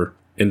 or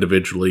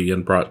individually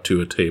and brought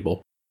to a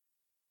table?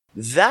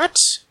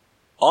 That,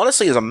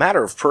 honestly, is a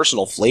matter of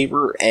personal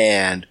flavor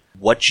and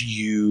what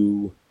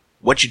you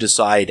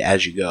decide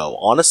as you go.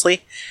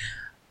 Honestly,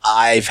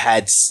 I've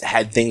had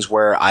things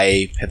where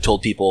I have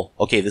told people,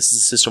 okay, this is the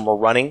system we're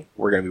running.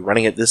 We're going to be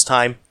running it this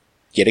time.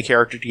 Get a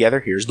character together.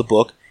 Here's the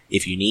book.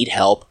 If you need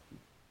help,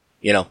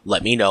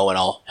 let me know and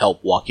I'll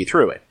help walk you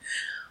through it.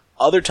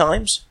 Other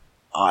times,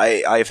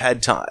 I've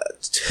had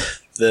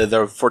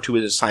the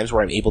fortuitous times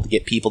where I'm able to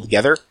get people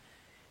together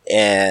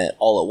and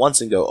all at once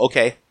and go,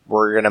 okay,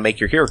 we're going to make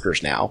your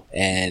characters now.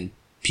 And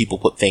people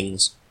put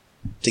things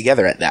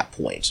together at that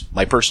point.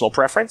 My personal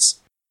preference,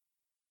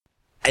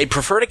 I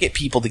prefer to get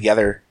people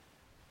together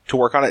to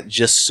work on it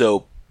just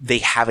so they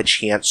have a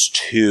chance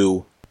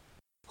to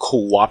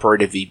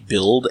cooperatively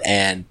build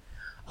and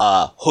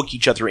hook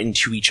each other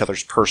into each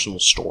other's personal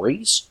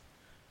stories.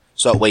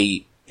 So that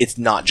way, it's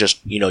not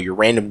just, your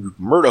random group of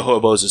murder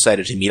hobos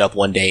decided to meet up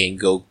one day and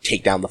go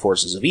take down the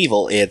forces of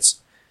evil. It's,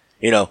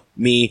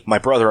 me, my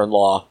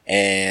brother-in-law,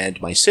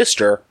 and my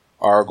sister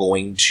are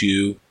going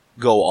to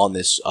go on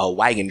this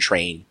wagon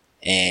train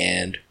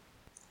and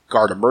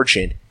guard a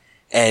merchant,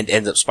 and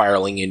ends up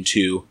spiraling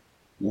into,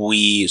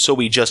 we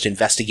just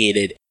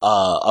investigated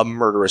a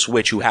murderous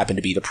witch who happened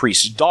to be the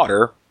priest's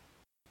daughter.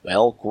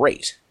 Well,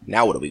 great.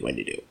 Now what are we going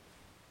to do?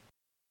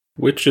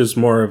 Which is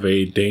more of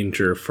a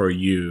danger for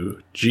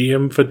you,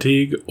 GM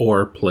fatigue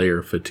or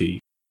player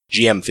fatigue?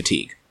 GM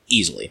fatigue,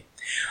 easily.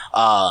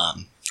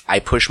 I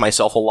push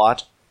myself a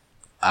lot.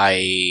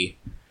 I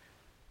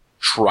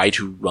try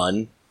to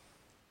run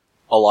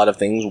a lot of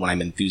things when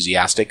I'm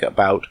enthusiastic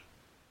about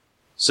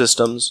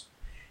systems.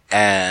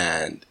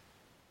 And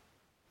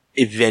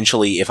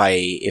eventually, if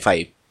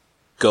I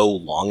go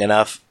long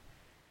enough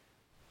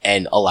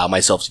and allow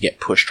myself to get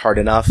pushed hard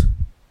enough,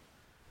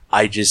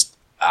 I'll get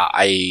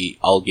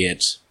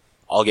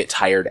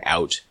tired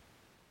out.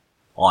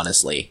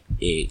 Honestly,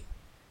 a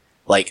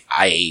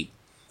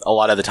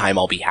lot of the time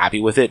I'll be happy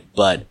with it,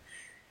 but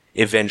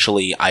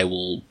eventually I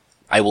will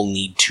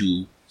need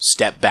to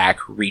step back,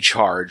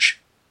 recharge,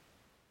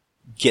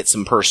 get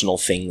some personal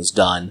things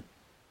done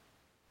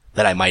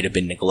that I might have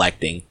been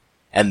neglecting,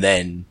 and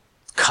then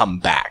come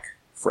back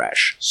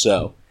fresh.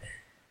 So,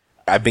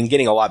 I've been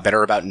getting a lot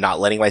better about not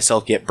letting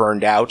myself get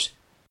burned out,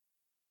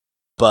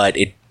 but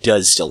it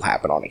does still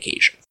happen on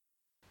occasion.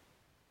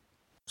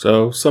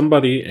 So,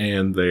 somebody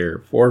and their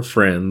 4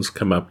 friends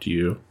come up to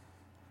you,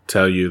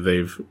 tell you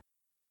they've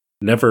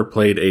never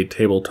played a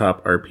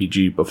tabletop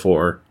RPG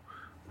before,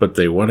 but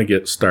they want to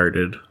get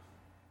started.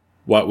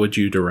 What would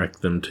you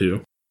direct them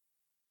to?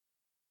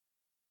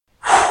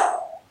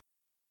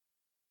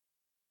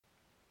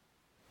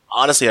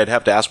 honestly, I'd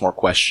have to ask more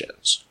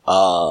questions.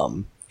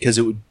 Because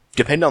it would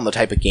depend on the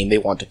type of game they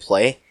want to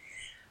play.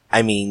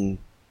 I mean,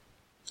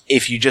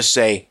 if you just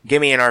say,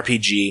 give me an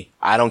RPG,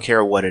 I don't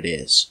care what it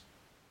is,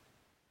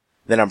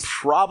 then I'm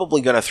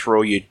probably going to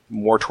throw you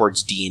more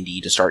towards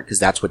D&D to start, because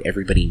that's what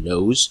everybody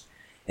knows.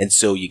 And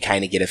so you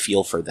kind of get a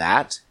feel for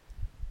that.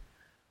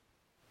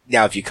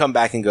 Now, if you come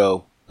back and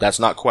go, that's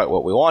not quite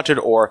what we wanted,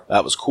 or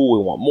that was cool,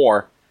 we want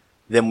more,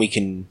 then we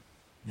can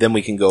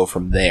go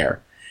from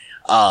there.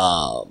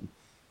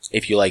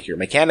 If you like your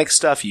mechanics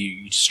stuff,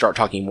 you start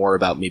talking more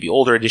about maybe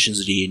older editions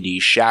of D&D,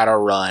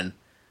 Shadowrun.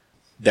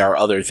 There are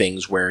other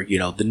things where,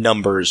 the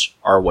numbers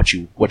are what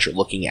you're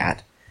looking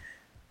at.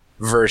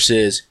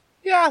 Versus,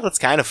 yeah, that's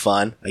kind of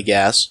fun, I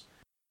guess.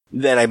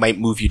 Then I might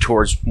move you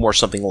towards more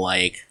something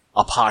like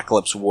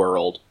Apocalypse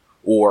World,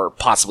 or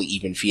possibly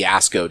even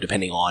Fiasco,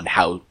 depending on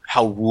how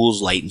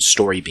rules light and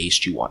story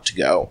based you want to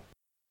go.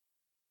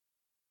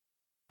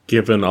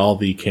 Given all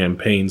the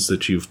campaigns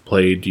that you've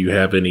played, do you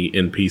have any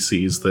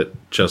NPCs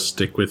that just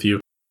stick with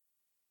you?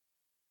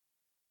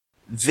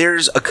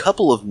 There's a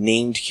couple of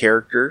named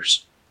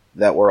characters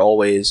that are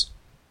always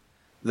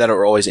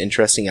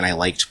interesting and I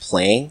liked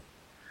playing.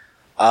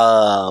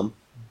 But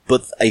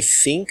I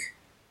think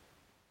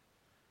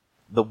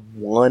the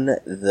one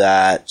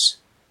that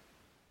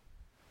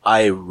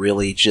I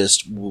really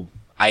just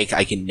I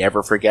can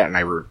never forget,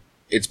 and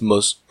it's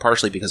most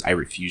partially because I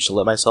refuse to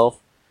let myself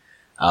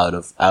out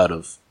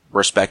of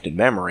respect and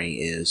memory,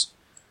 is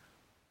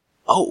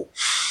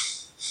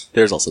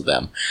there's also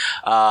them.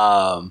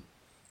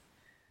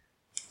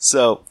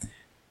 So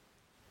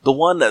the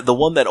one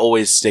that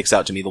always sticks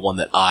out to me, the one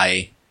that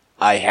I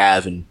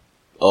have and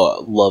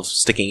love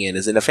sticking in,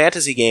 is in a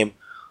fantasy game.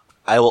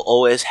 I will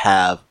always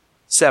have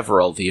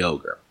Several the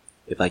Ogre,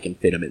 if I can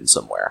fit him in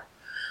somewhere.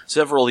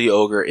 Several the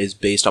Ogre is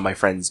based on my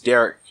friend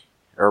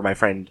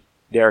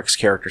Derek's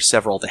character,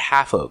 Several the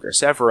Half Ogre.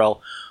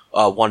 Several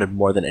wanted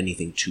more than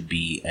anything to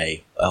be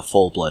a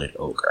full-blooded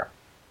ogre.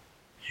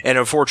 And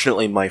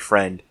unfortunately, my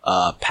friend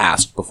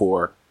passed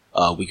before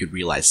we could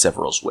realize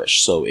Several's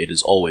wish, so it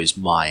is always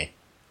my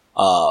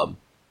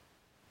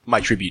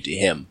tribute to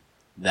him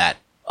that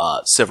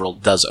Several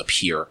does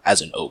appear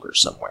as an ogre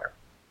somewhere.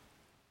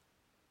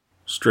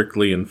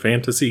 Strictly in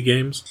fantasy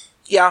games?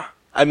 Yeah,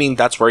 I mean,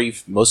 that's where you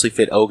mostly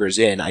fit ogres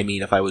in. I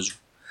mean, if I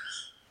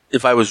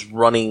was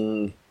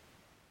running...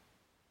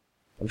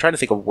 I'm trying to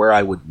think of where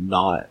I would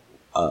not...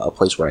 a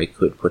place where I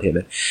could put him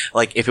in.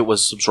 Like, if it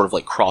was some sort of,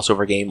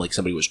 crossover game, like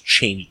somebody was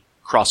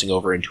crossing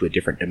over into a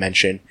different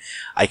dimension,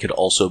 I could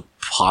also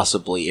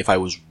possibly, if I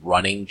was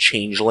running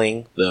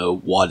Changeling, the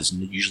WoD is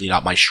usually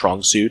not my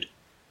strong suit,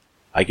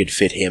 I could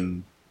fit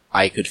him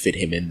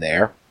in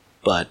there,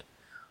 but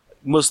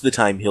most of the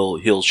time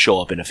he'll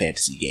show up in a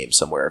fantasy game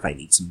somewhere if I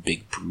need some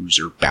big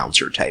bruiser,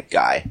 bouncer type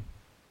guy.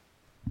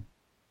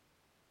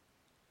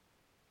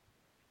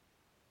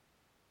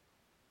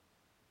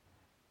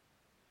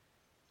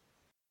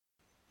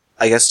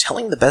 I guess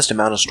telling the best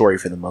amount of story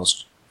for the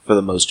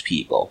most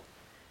people.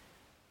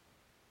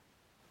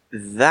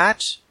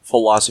 That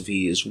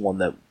philosophy is one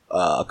that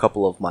a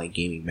couple of my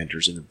gaming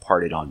mentors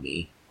imparted on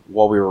me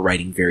while we were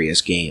writing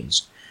various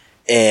games,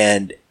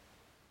 and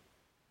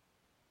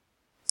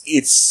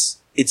it's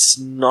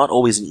not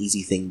always an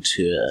easy thing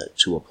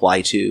to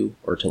apply to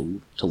or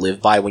to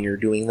live by when you're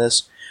doing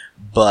this,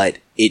 but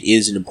it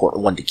is an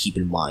important one to keep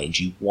in mind.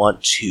 You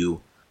want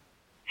to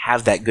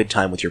have that good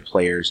time with your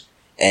players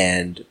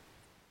and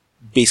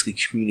basically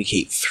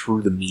communicate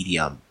through the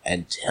medium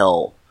and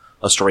tell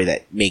a story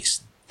that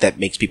makes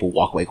people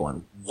walk away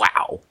going,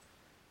 wow.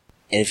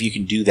 And if you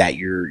can do that,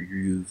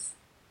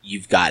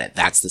 you've got it.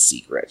 That's the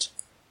secret,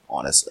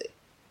 honestly.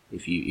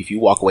 If you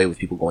walk away with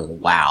people going,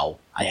 wow,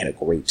 I had a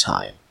great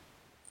time,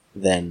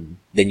 then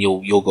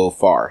you'll go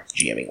far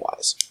GMing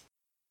wise.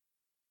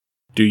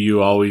 Do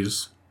you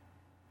always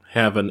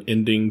have an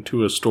ending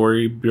to a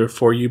story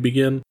before you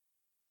begin?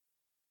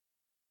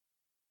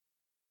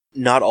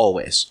 Not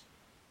always.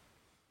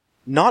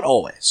 Not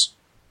always.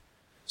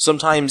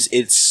 Sometimes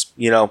it's,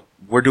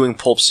 we're doing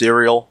pulp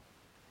cereal.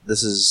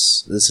 This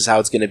is how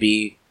it's going to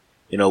be.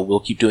 We'll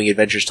keep doing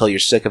adventures till you're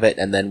sick of it,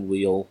 and then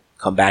we'll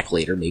come back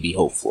later, maybe,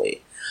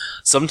 hopefully.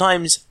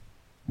 Sometimes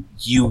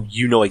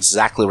you know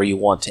exactly where you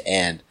want to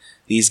end.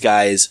 These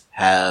guys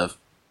have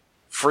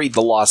freed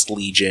the Lost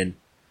Legion.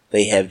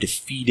 They have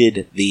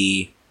defeated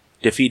the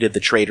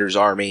Traitors'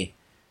 army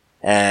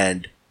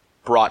and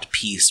brought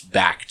peace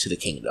back to the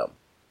kingdom.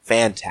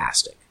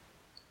 Fantastic.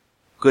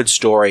 Good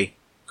story.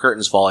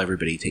 Curtains fall,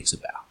 everybody takes a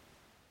bow.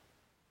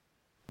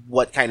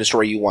 What kind of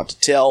story you want to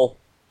tell,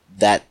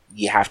 that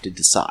you have to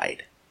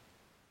decide.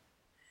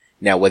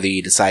 Now, whether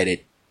you decide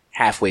it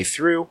halfway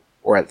through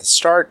or at the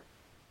start,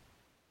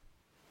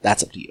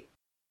 that's up to you.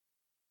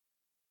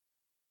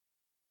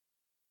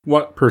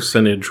 What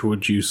percentage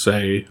would you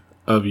say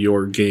of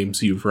your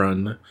games you've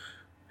run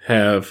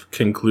have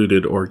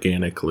concluded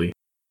organically?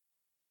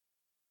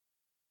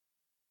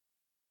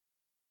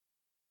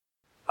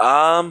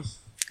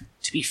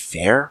 To be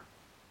fair,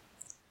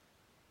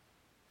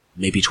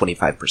 maybe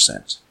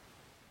 25%.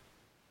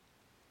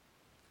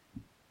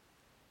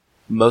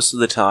 most of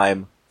the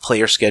time,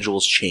 player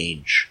schedules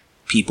change.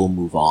 People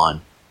move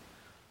on.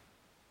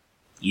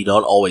 You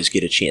don't always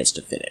get a chance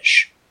to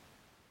finish.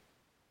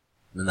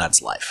 And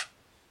that's life.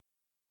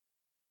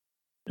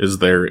 Is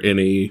there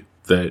any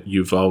that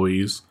you've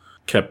always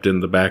kept in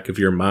the back of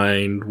your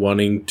mind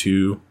wanting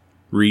to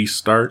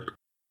restart?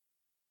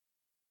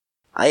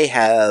 I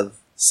have,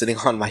 sitting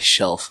on my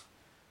shelf,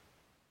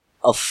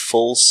 a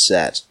full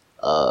set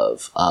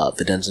of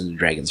the Dungeons &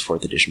 Dragons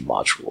 4th edition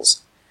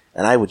modules.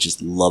 And I would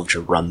just love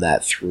to run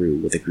that through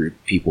with a group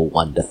of people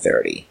 1 to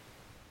 30.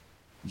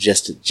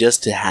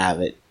 Just to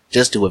have it,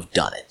 just to have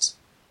done it.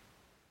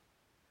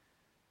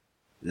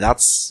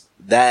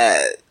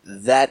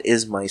 That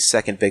is my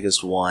second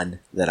biggest one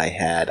that I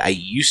had. I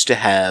used to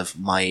have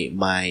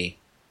my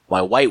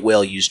White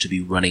Whale used to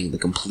be running the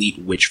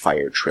complete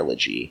Witchfire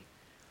trilogy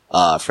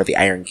for the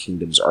Iron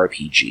Kingdoms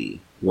RPG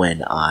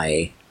when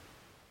I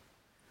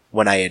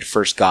had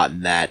first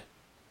gotten that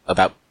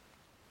about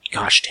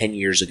 10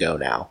 years ago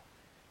now,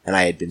 and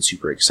I had been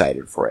super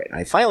excited for it. And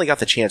I finally got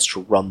the chance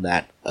to run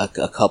that a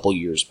couple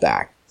years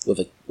back with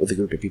a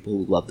group of people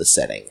who love the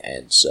setting,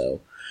 and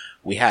so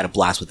we had a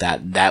blast with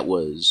that. And that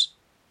was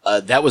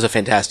a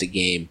fantastic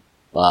game.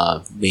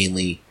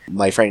 Mainly,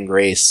 my friend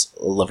Grace,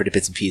 love her to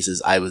bits and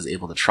pieces. I was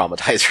able to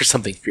traumatize her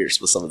something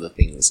fierce with some of the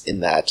things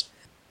in that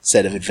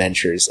set of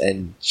adventures,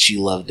 and she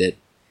loved it.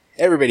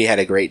 Everybody had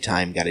a great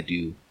time. Got to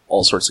do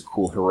all sorts of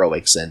cool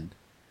heroics and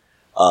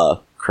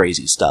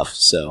crazy stuff.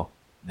 So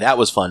that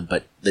was fun.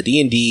 But the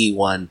D&D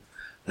one,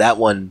 that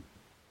one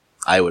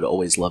I would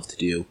always love to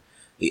do.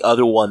 The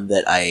other one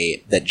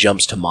that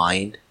jumps to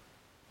mind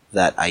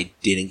that I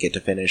didn't get to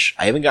finish,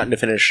 I haven't gotten to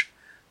finish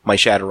my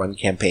Shadowrun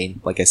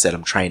campaign. Like I said,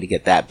 I'm trying to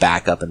get that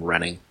back up and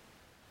running.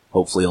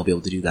 Hopefully I'll be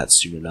able to do that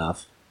soon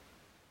enough.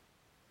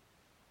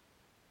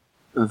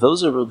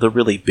 Those are the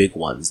really big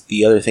ones.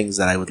 The other things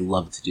that I would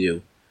love to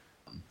do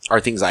are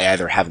things I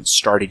either haven't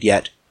started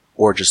yet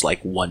or just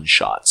like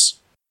one-shots.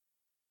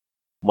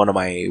 One of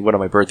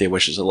my birthday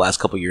wishes of the last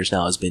couple years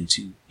now has been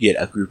to get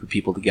a group of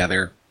people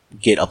together,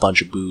 get a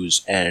bunch of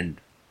booze, and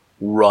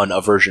run a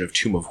version of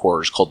Tomb of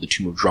Horrors called the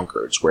Tomb of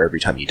Drunkards, where every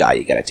time you die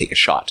you gotta take a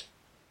shot.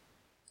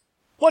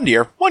 One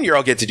year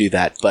I'll get to do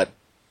that, but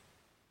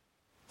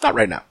not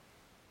right now.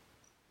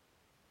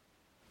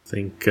 I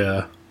think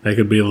that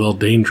could be a little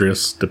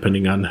dangerous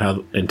depending on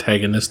how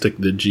antagonistic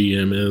the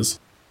GM is.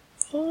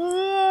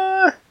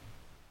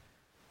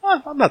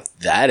 I'm not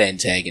that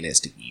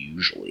antagonistic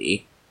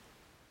usually.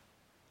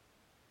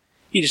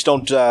 You just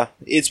don't,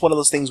 it's one of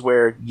those things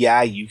where,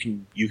 yeah, you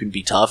can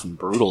be tough and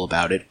brutal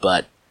about it,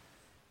 but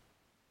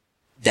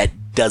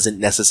that doesn't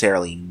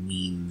necessarily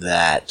mean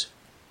that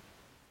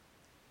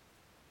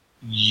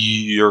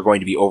you're going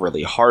to be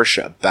overly harsh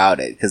about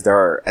it, because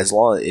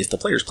if the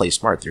players play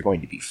smart, they're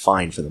going to be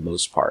fine for the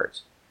most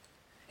part.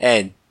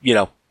 And,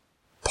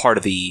 part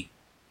of the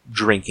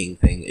drinking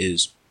thing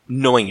is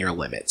knowing your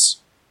limits,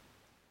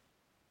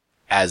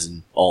 as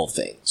in all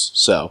things.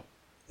 So,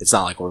 it's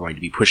not like we're going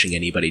to be pushing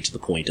anybody to the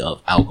point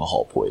of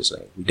alcohol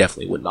poisoning. We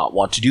definitely would not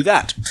want to do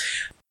that.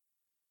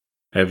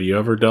 Have you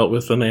ever dealt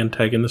with an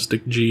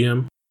antagonistic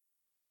GM?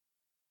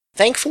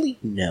 Thankfully,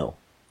 no.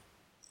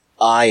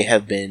 I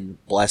have been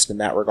blessed in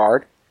that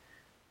regard,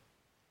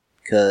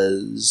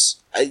 because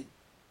I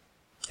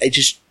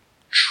just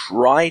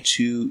try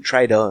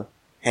to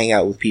hang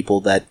out with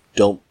people that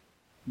don't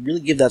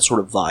really give that sort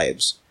of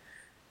vibes.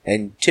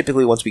 And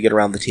typically, once we get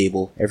around the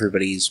table,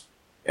 everybody's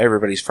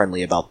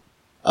friendly about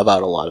a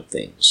lot of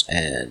things.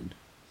 And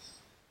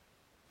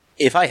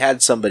if I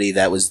had somebody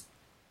that was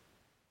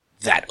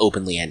that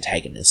openly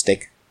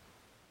antagonistic,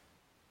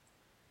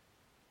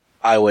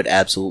 I would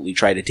absolutely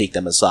try to take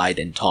them aside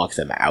and talk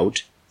them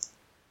out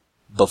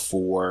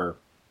before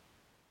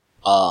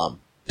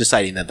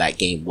deciding that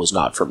game was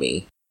not for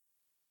me.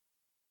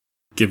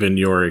 Given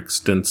your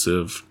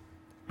extensive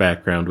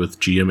background with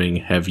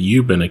GMing, have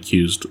you been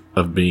accused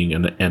of being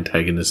an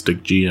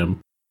antagonistic GM?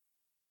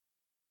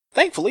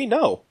 Thankfully,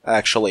 no,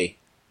 actually.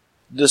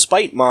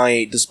 Despite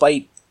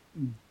the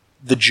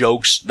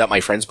jokes that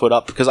my friends put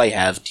up, because I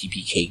have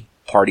TPK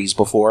parties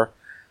before,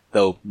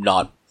 though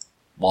not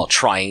while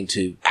trying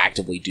to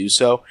actively do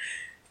so,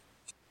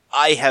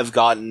 I have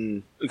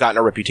gotten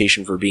a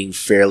reputation for being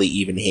fairly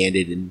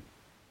even-handed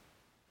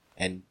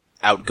and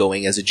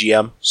outgoing as a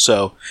GM,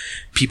 so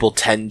people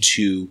tend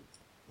to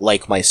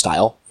like my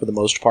style for the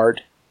most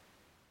part.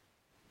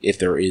 If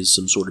there is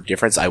some sort of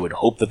difference, I would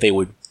hope that they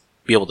would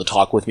be able to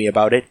talk with me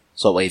about it,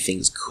 so that way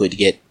things could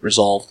get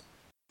resolved.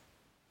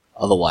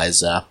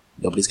 Otherwise,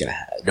 nobody's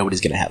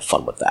gonna have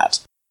fun with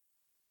that.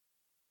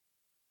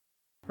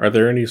 Are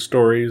there any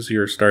stories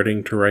you're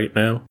starting to write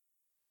now?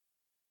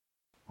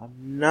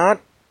 I'm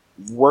not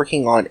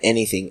working on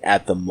anything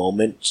at the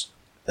moment.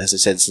 As I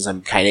said, since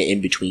I'm kind of in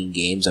between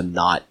games, I'm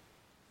not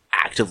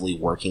actively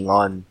working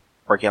on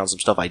some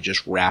stuff. I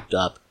just wrapped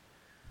up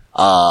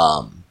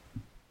a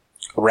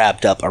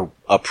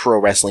pro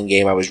wrestling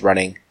game I was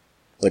running,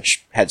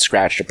 which had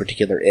scratched a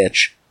particular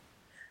itch,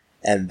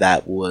 and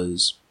that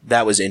was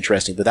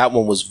interesting. But that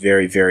one was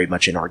very, very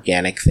much an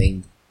organic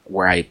thing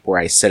where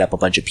I set up a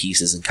bunch of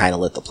pieces and kind of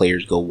let the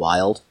players go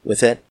wild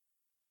with it.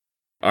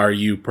 Are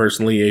you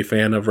personally a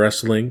fan of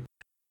wrestling?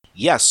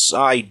 Yes,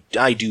 I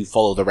do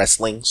follow the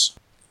wrestlings.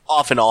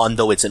 Off and on,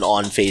 though it's an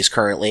on phase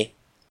currently.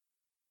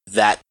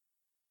 That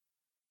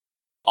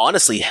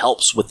honestly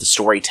helps with the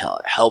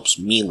storytelling. Helps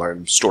me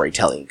learn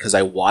storytelling, because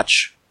I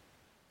watch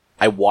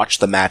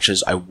the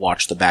matches, I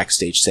watch the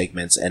backstage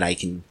segments, and I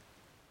can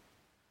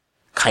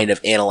kind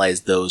of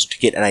analyze those to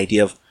get an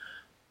idea of,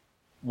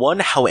 one,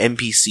 how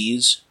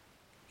NPCs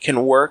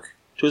can work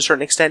to a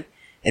certain extent,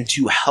 and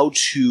two, how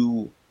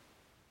to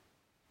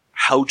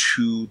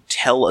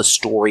tell a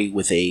story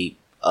with a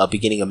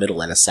beginning, a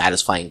middle, and a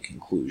satisfying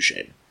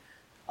conclusion.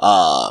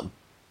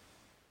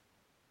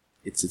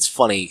 It's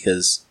funny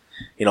because,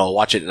 I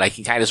watch it and I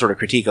can kind of sort of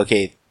critique,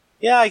 okay,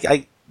 yeah,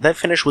 I that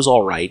finish was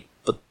alright,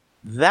 but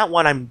that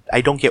one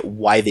I don't get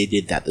why they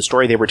did that. The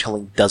story they were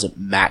telling doesn't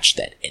match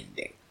that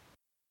ending.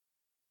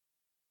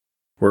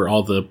 Were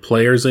all the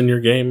players in your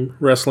game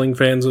wrestling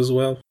fans as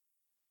well?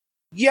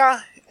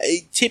 Yeah,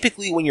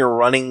 typically when you're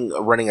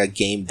running a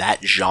game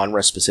that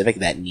genre specific,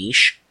 that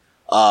niche,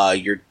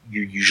 you're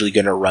usually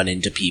going to run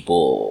into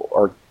people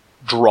or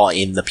draw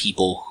in the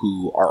people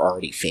who are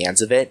already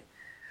fans of it.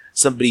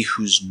 Somebody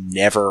who's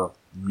never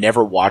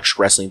watched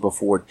wrestling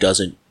before,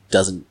 doesn't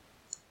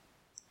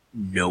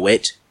know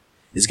it,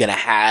 is going to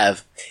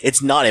have.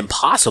 It's not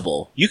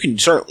impossible. You can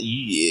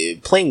certainly,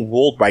 playing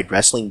worldwide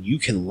wrestling, you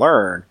can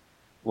learn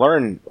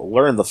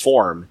the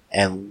form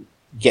and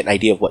get an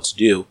idea of what to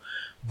do,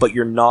 but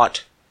you're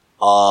not.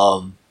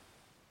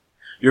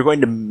 You're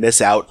going to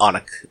miss out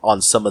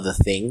on some of the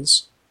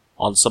things,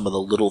 on some of the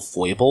little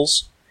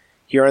foibles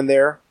here and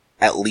there,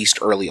 at least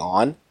early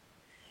on,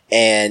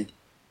 and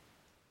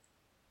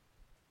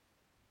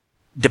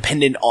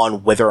dependent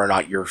on whether or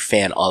not you're a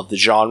fan of the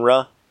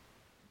genre,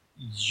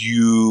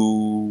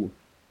 you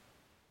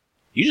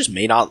just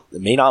may not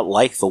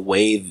like the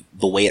way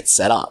it's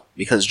set up,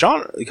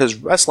 because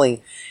wrestling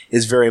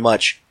is very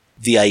much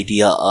the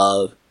idea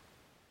of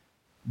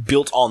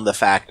built on the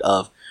fact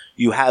of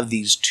you have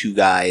these two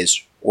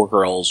guys or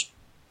girls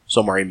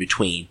somewhere in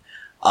between,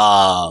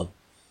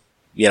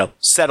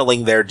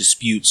 settling their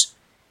disputes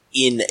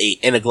in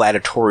a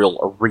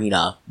gladiatorial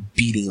arena,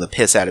 beating the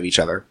piss out of each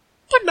other,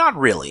 but not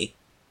really.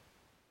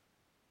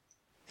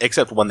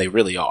 Except when they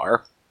really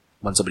are.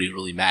 When somebody's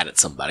really mad at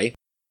somebody.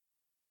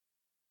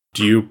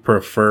 Do you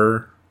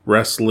prefer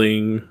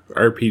wrestling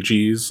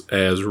RPGs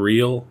as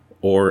real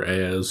or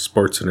as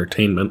sports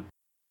entertainment?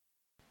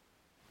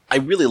 I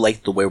really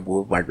like the way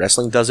Worldwide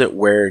Wrestling does it,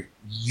 where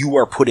you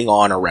are putting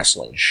on a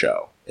wrestling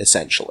show,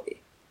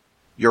 essentially.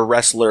 Your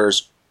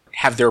wrestlers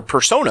have their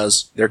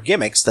personas, their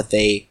gimmicks that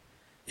they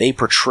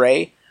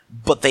portray,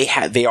 but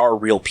they are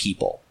real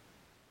people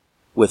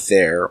with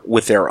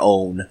their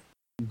own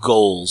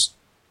goals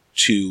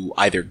to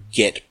either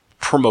get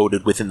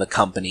promoted within the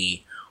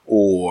company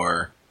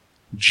or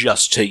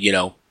just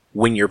to,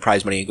 win your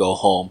prize money and go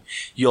home.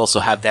 You also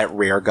have that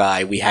rare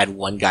guy. We had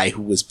one guy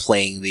who was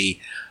playing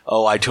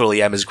I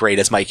totally am as great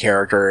as my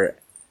character's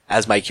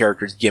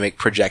gimmick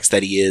projects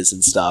that he is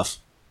and stuff.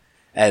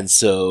 And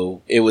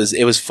so it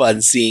was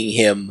fun seeing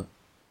him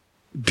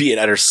be an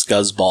utter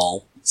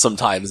scuzzball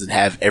sometimes and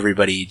have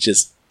everybody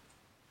just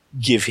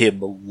give him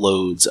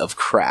loads of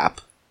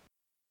crap.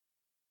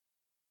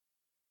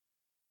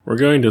 We're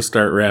going to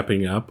start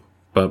wrapping up,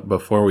 but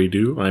before we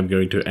do, I'm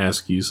going to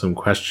ask you some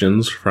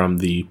questions from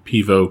the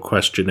Pivo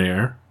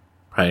questionnaire,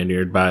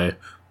 pioneered by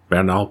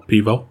Bernal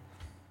Pivo.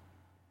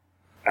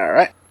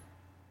 Alright.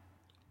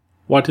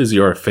 What is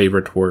your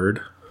favorite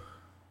word?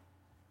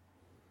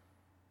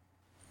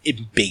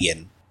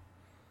 Embiggen.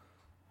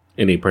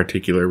 Any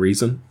particular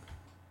reason?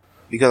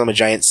 Because I'm a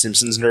giant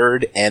Simpsons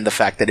nerd, and the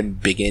fact that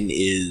embiggen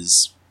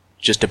is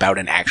just about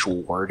an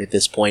actual word at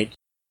this point.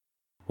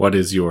 What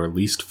is your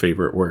least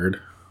favorite word?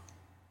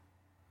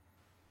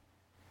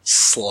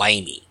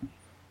 Slimy.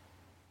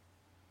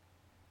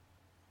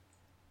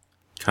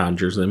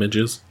 Conjures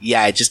images?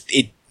 Yeah,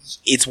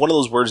 it's one of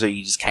those words that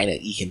you just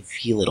you can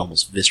feel it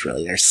almost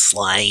viscerally. They're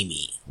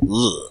slimy.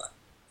 Ugh.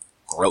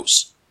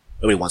 Gross.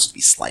 Nobody wants to be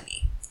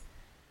slimy.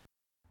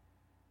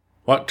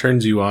 What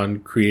turns you on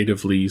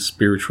creatively,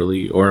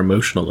 spiritually, or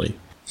emotionally?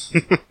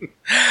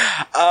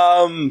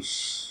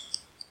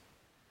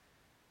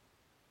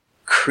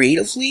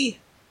 Creatively,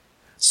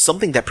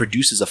 something that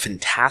produces a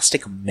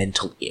fantastic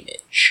mental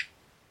image.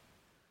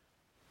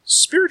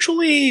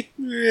 Spiritually,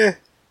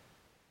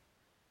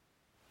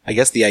 I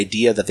guess the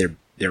idea that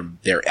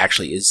there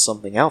actually is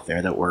something out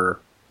there that we're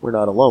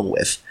not alone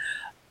with.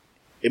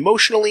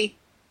 Emotionally,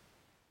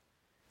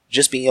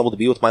 just being able to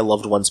be with my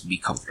loved ones and be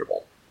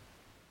comfortable.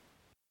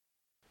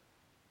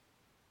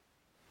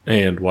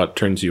 And what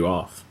turns you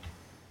off?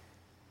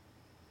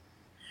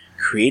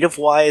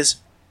 Creative-wise,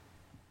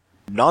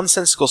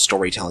 nonsensical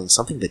storytelling,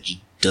 something that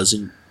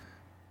doesn't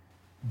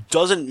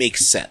make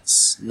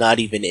sense, not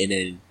even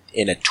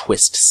in a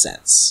twist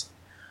sense.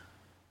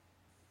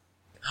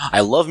 I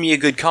love me a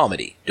good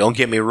comedy, don't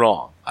get me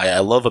wrong. I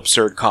love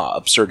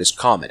absurdist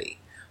comedy,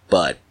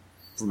 but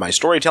for my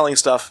storytelling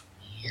stuff,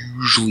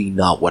 usually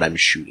not what I'm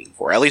shooting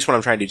for. At least when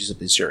I'm trying to do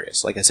something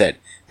serious. Like I said,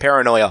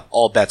 paranoia,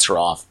 all bets are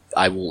off.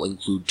 I will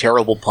include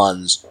terrible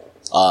puns.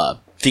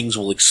 Things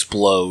will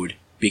explode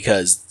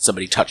because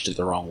somebody touched it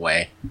the wrong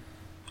way.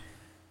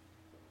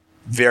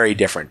 Very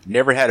different.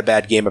 Never had a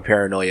bad game of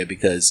paranoia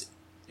because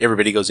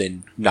everybody goes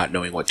in not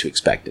knowing what to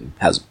expect and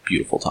has a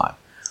beautiful time.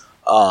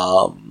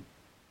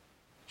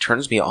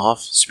 Turns me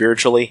off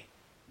spiritually.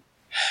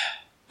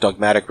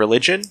 Dogmatic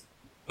religion,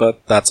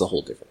 but that's a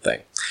whole different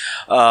thing.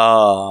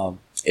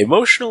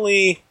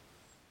 Emotionally,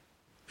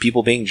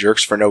 people being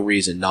jerks for no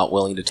reason, not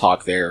willing to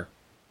talk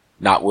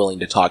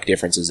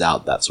differences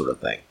out, that sort of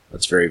thing.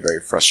 That's very, very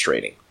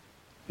frustrating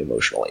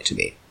emotionally to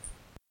me.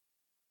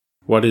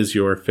 What is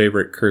your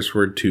favorite curse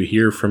word to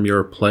hear from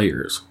your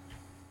players?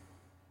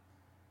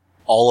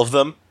 All of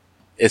them,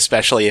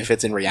 especially if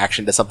it's in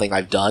reaction to something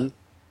I've done.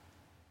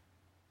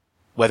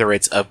 Whether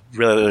it's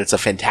a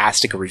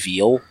fantastic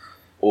reveal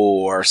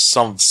or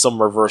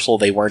some reversal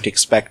they weren't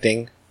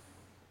expecting.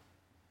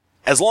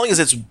 As long as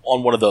it's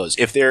on one of those.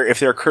 If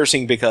they're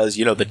cursing because,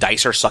 the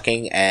dice are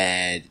sucking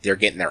and they're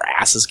getting their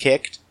asses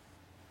kicked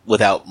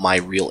without my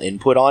real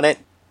input on it,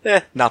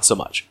 not so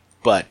much.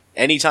 But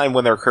anytime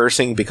when they're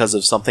cursing because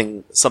of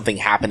something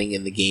happening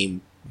in the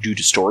game due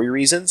to story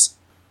reasons,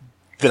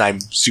 then I'm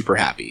super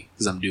happy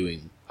because I'm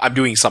doing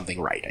something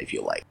right, I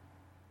feel like.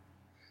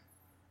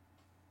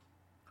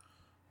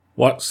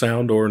 What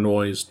sound or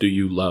noise do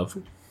you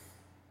love?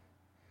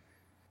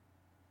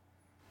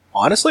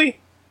 Honestly,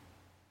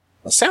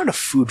 the sound of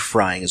food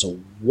frying is a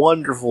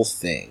wonderful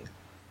thing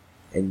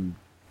and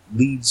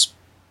leads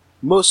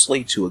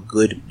mostly to a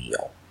good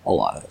meal a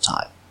lot of the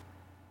time.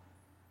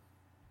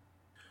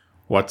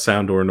 What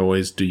sound or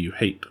noise do you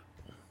hate?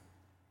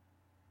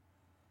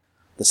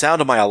 The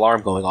sound of my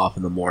alarm going off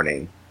in the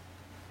morning.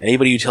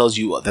 Anybody who tells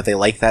you that they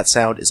like that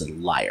sound is a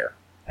liar.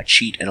 A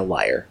cheat and a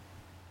liar.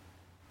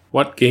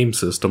 What game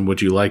system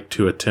would you like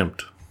to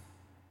attempt?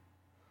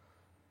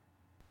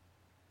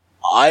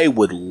 I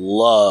would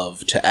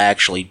love to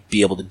actually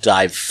be able to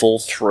dive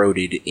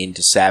full-throated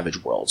into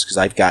Savage Worlds, because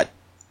I've got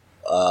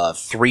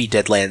 3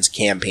 Deadlands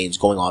campaigns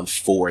going on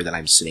 4 that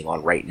I'm sitting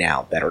on right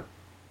now that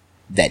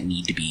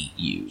need to be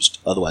used.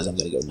 Otherwise, I'm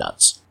going to go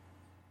nuts.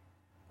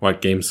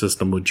 What game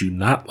system would you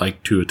not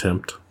like to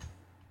attempt?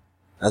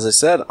 As I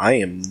said, I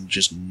am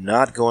just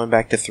not going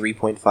back to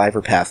 3.5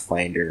 or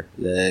Pathfinder.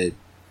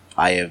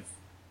 I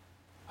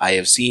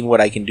have seen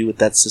what I can do with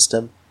that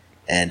system,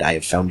 and I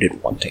have found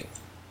it wanting.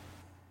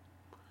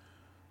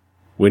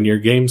 When your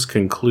games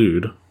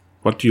conclude,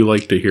 what do you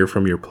like to hear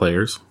from your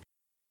players?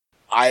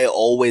 I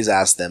always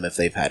ask them if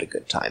they've had a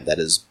good time. That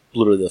is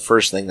literally the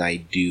first thing I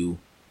do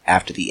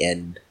after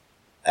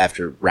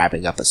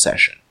wrapping up a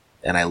session.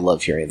 And I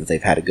love hearing that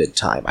they've had a good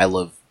time. I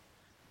love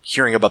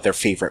hearing about their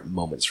favorite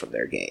moments from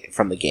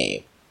the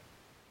game.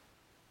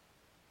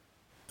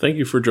 Thank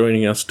you for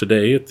joining us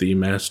today at the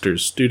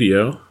Masters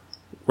Studio.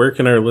 Where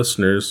can our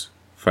listeners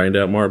find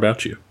out more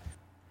about you?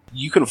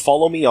 You can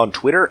follow me on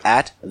Twitter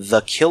at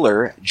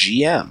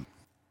TheKillerGM.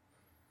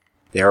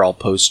 There I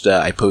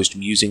post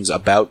musings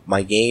about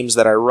my games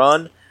that I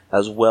run,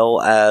 as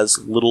well as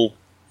little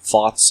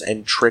thoughts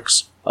and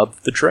tricks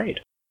of the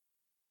trade.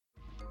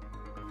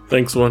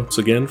 Thanks once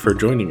again for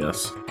joining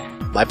us.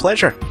 My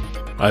pleasure.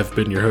 I've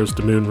been your host,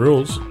 Moon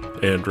Rules,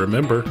 and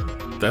remember,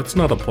 that's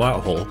not a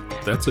plot hole,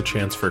 that's a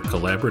chance for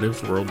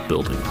collaborative world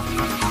building.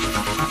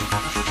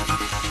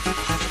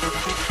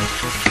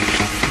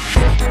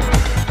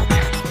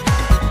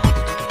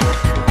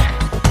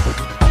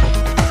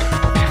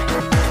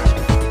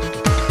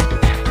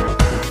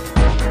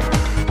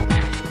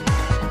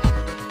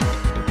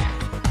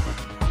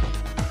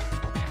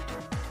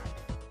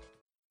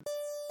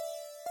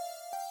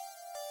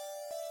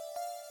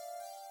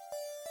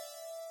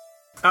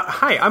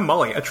 Hi, I'm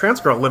Molly, a trans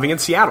girl living in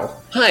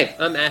Seattle. Hi,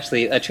 I'm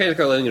Ashley, a trans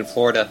girl living in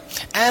Florida.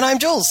 And I'm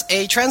Jules,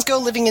 a trans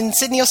girl living in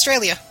Sydney,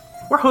 Australia.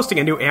 We're hosting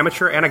a new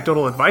amateur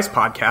anecdotal advice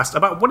podcast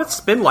about what it's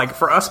been like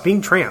for us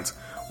being trans.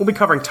 We'll be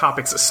covering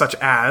topics such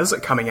as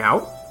coming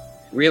out,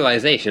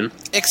 realization,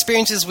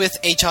 experiences with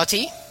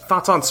HRT,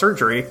 thoughts on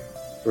surgery,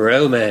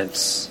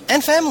 romance,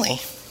 and family.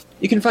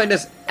 You can find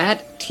us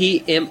at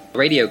TM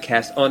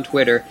Radiocast on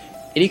Twitter,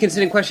 and you can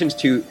send in questions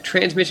to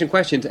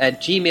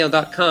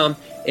transmissionquestions@gmail.com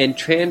and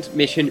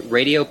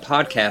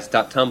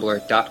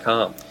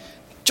transmissionradiopodcast.tumblr.com.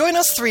 Join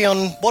us 3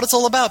 on what it's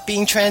all about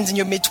being trans in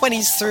your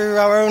mid-20s through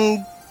our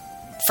own,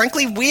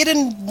 frankly, weird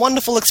and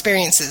wonderful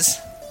experiences.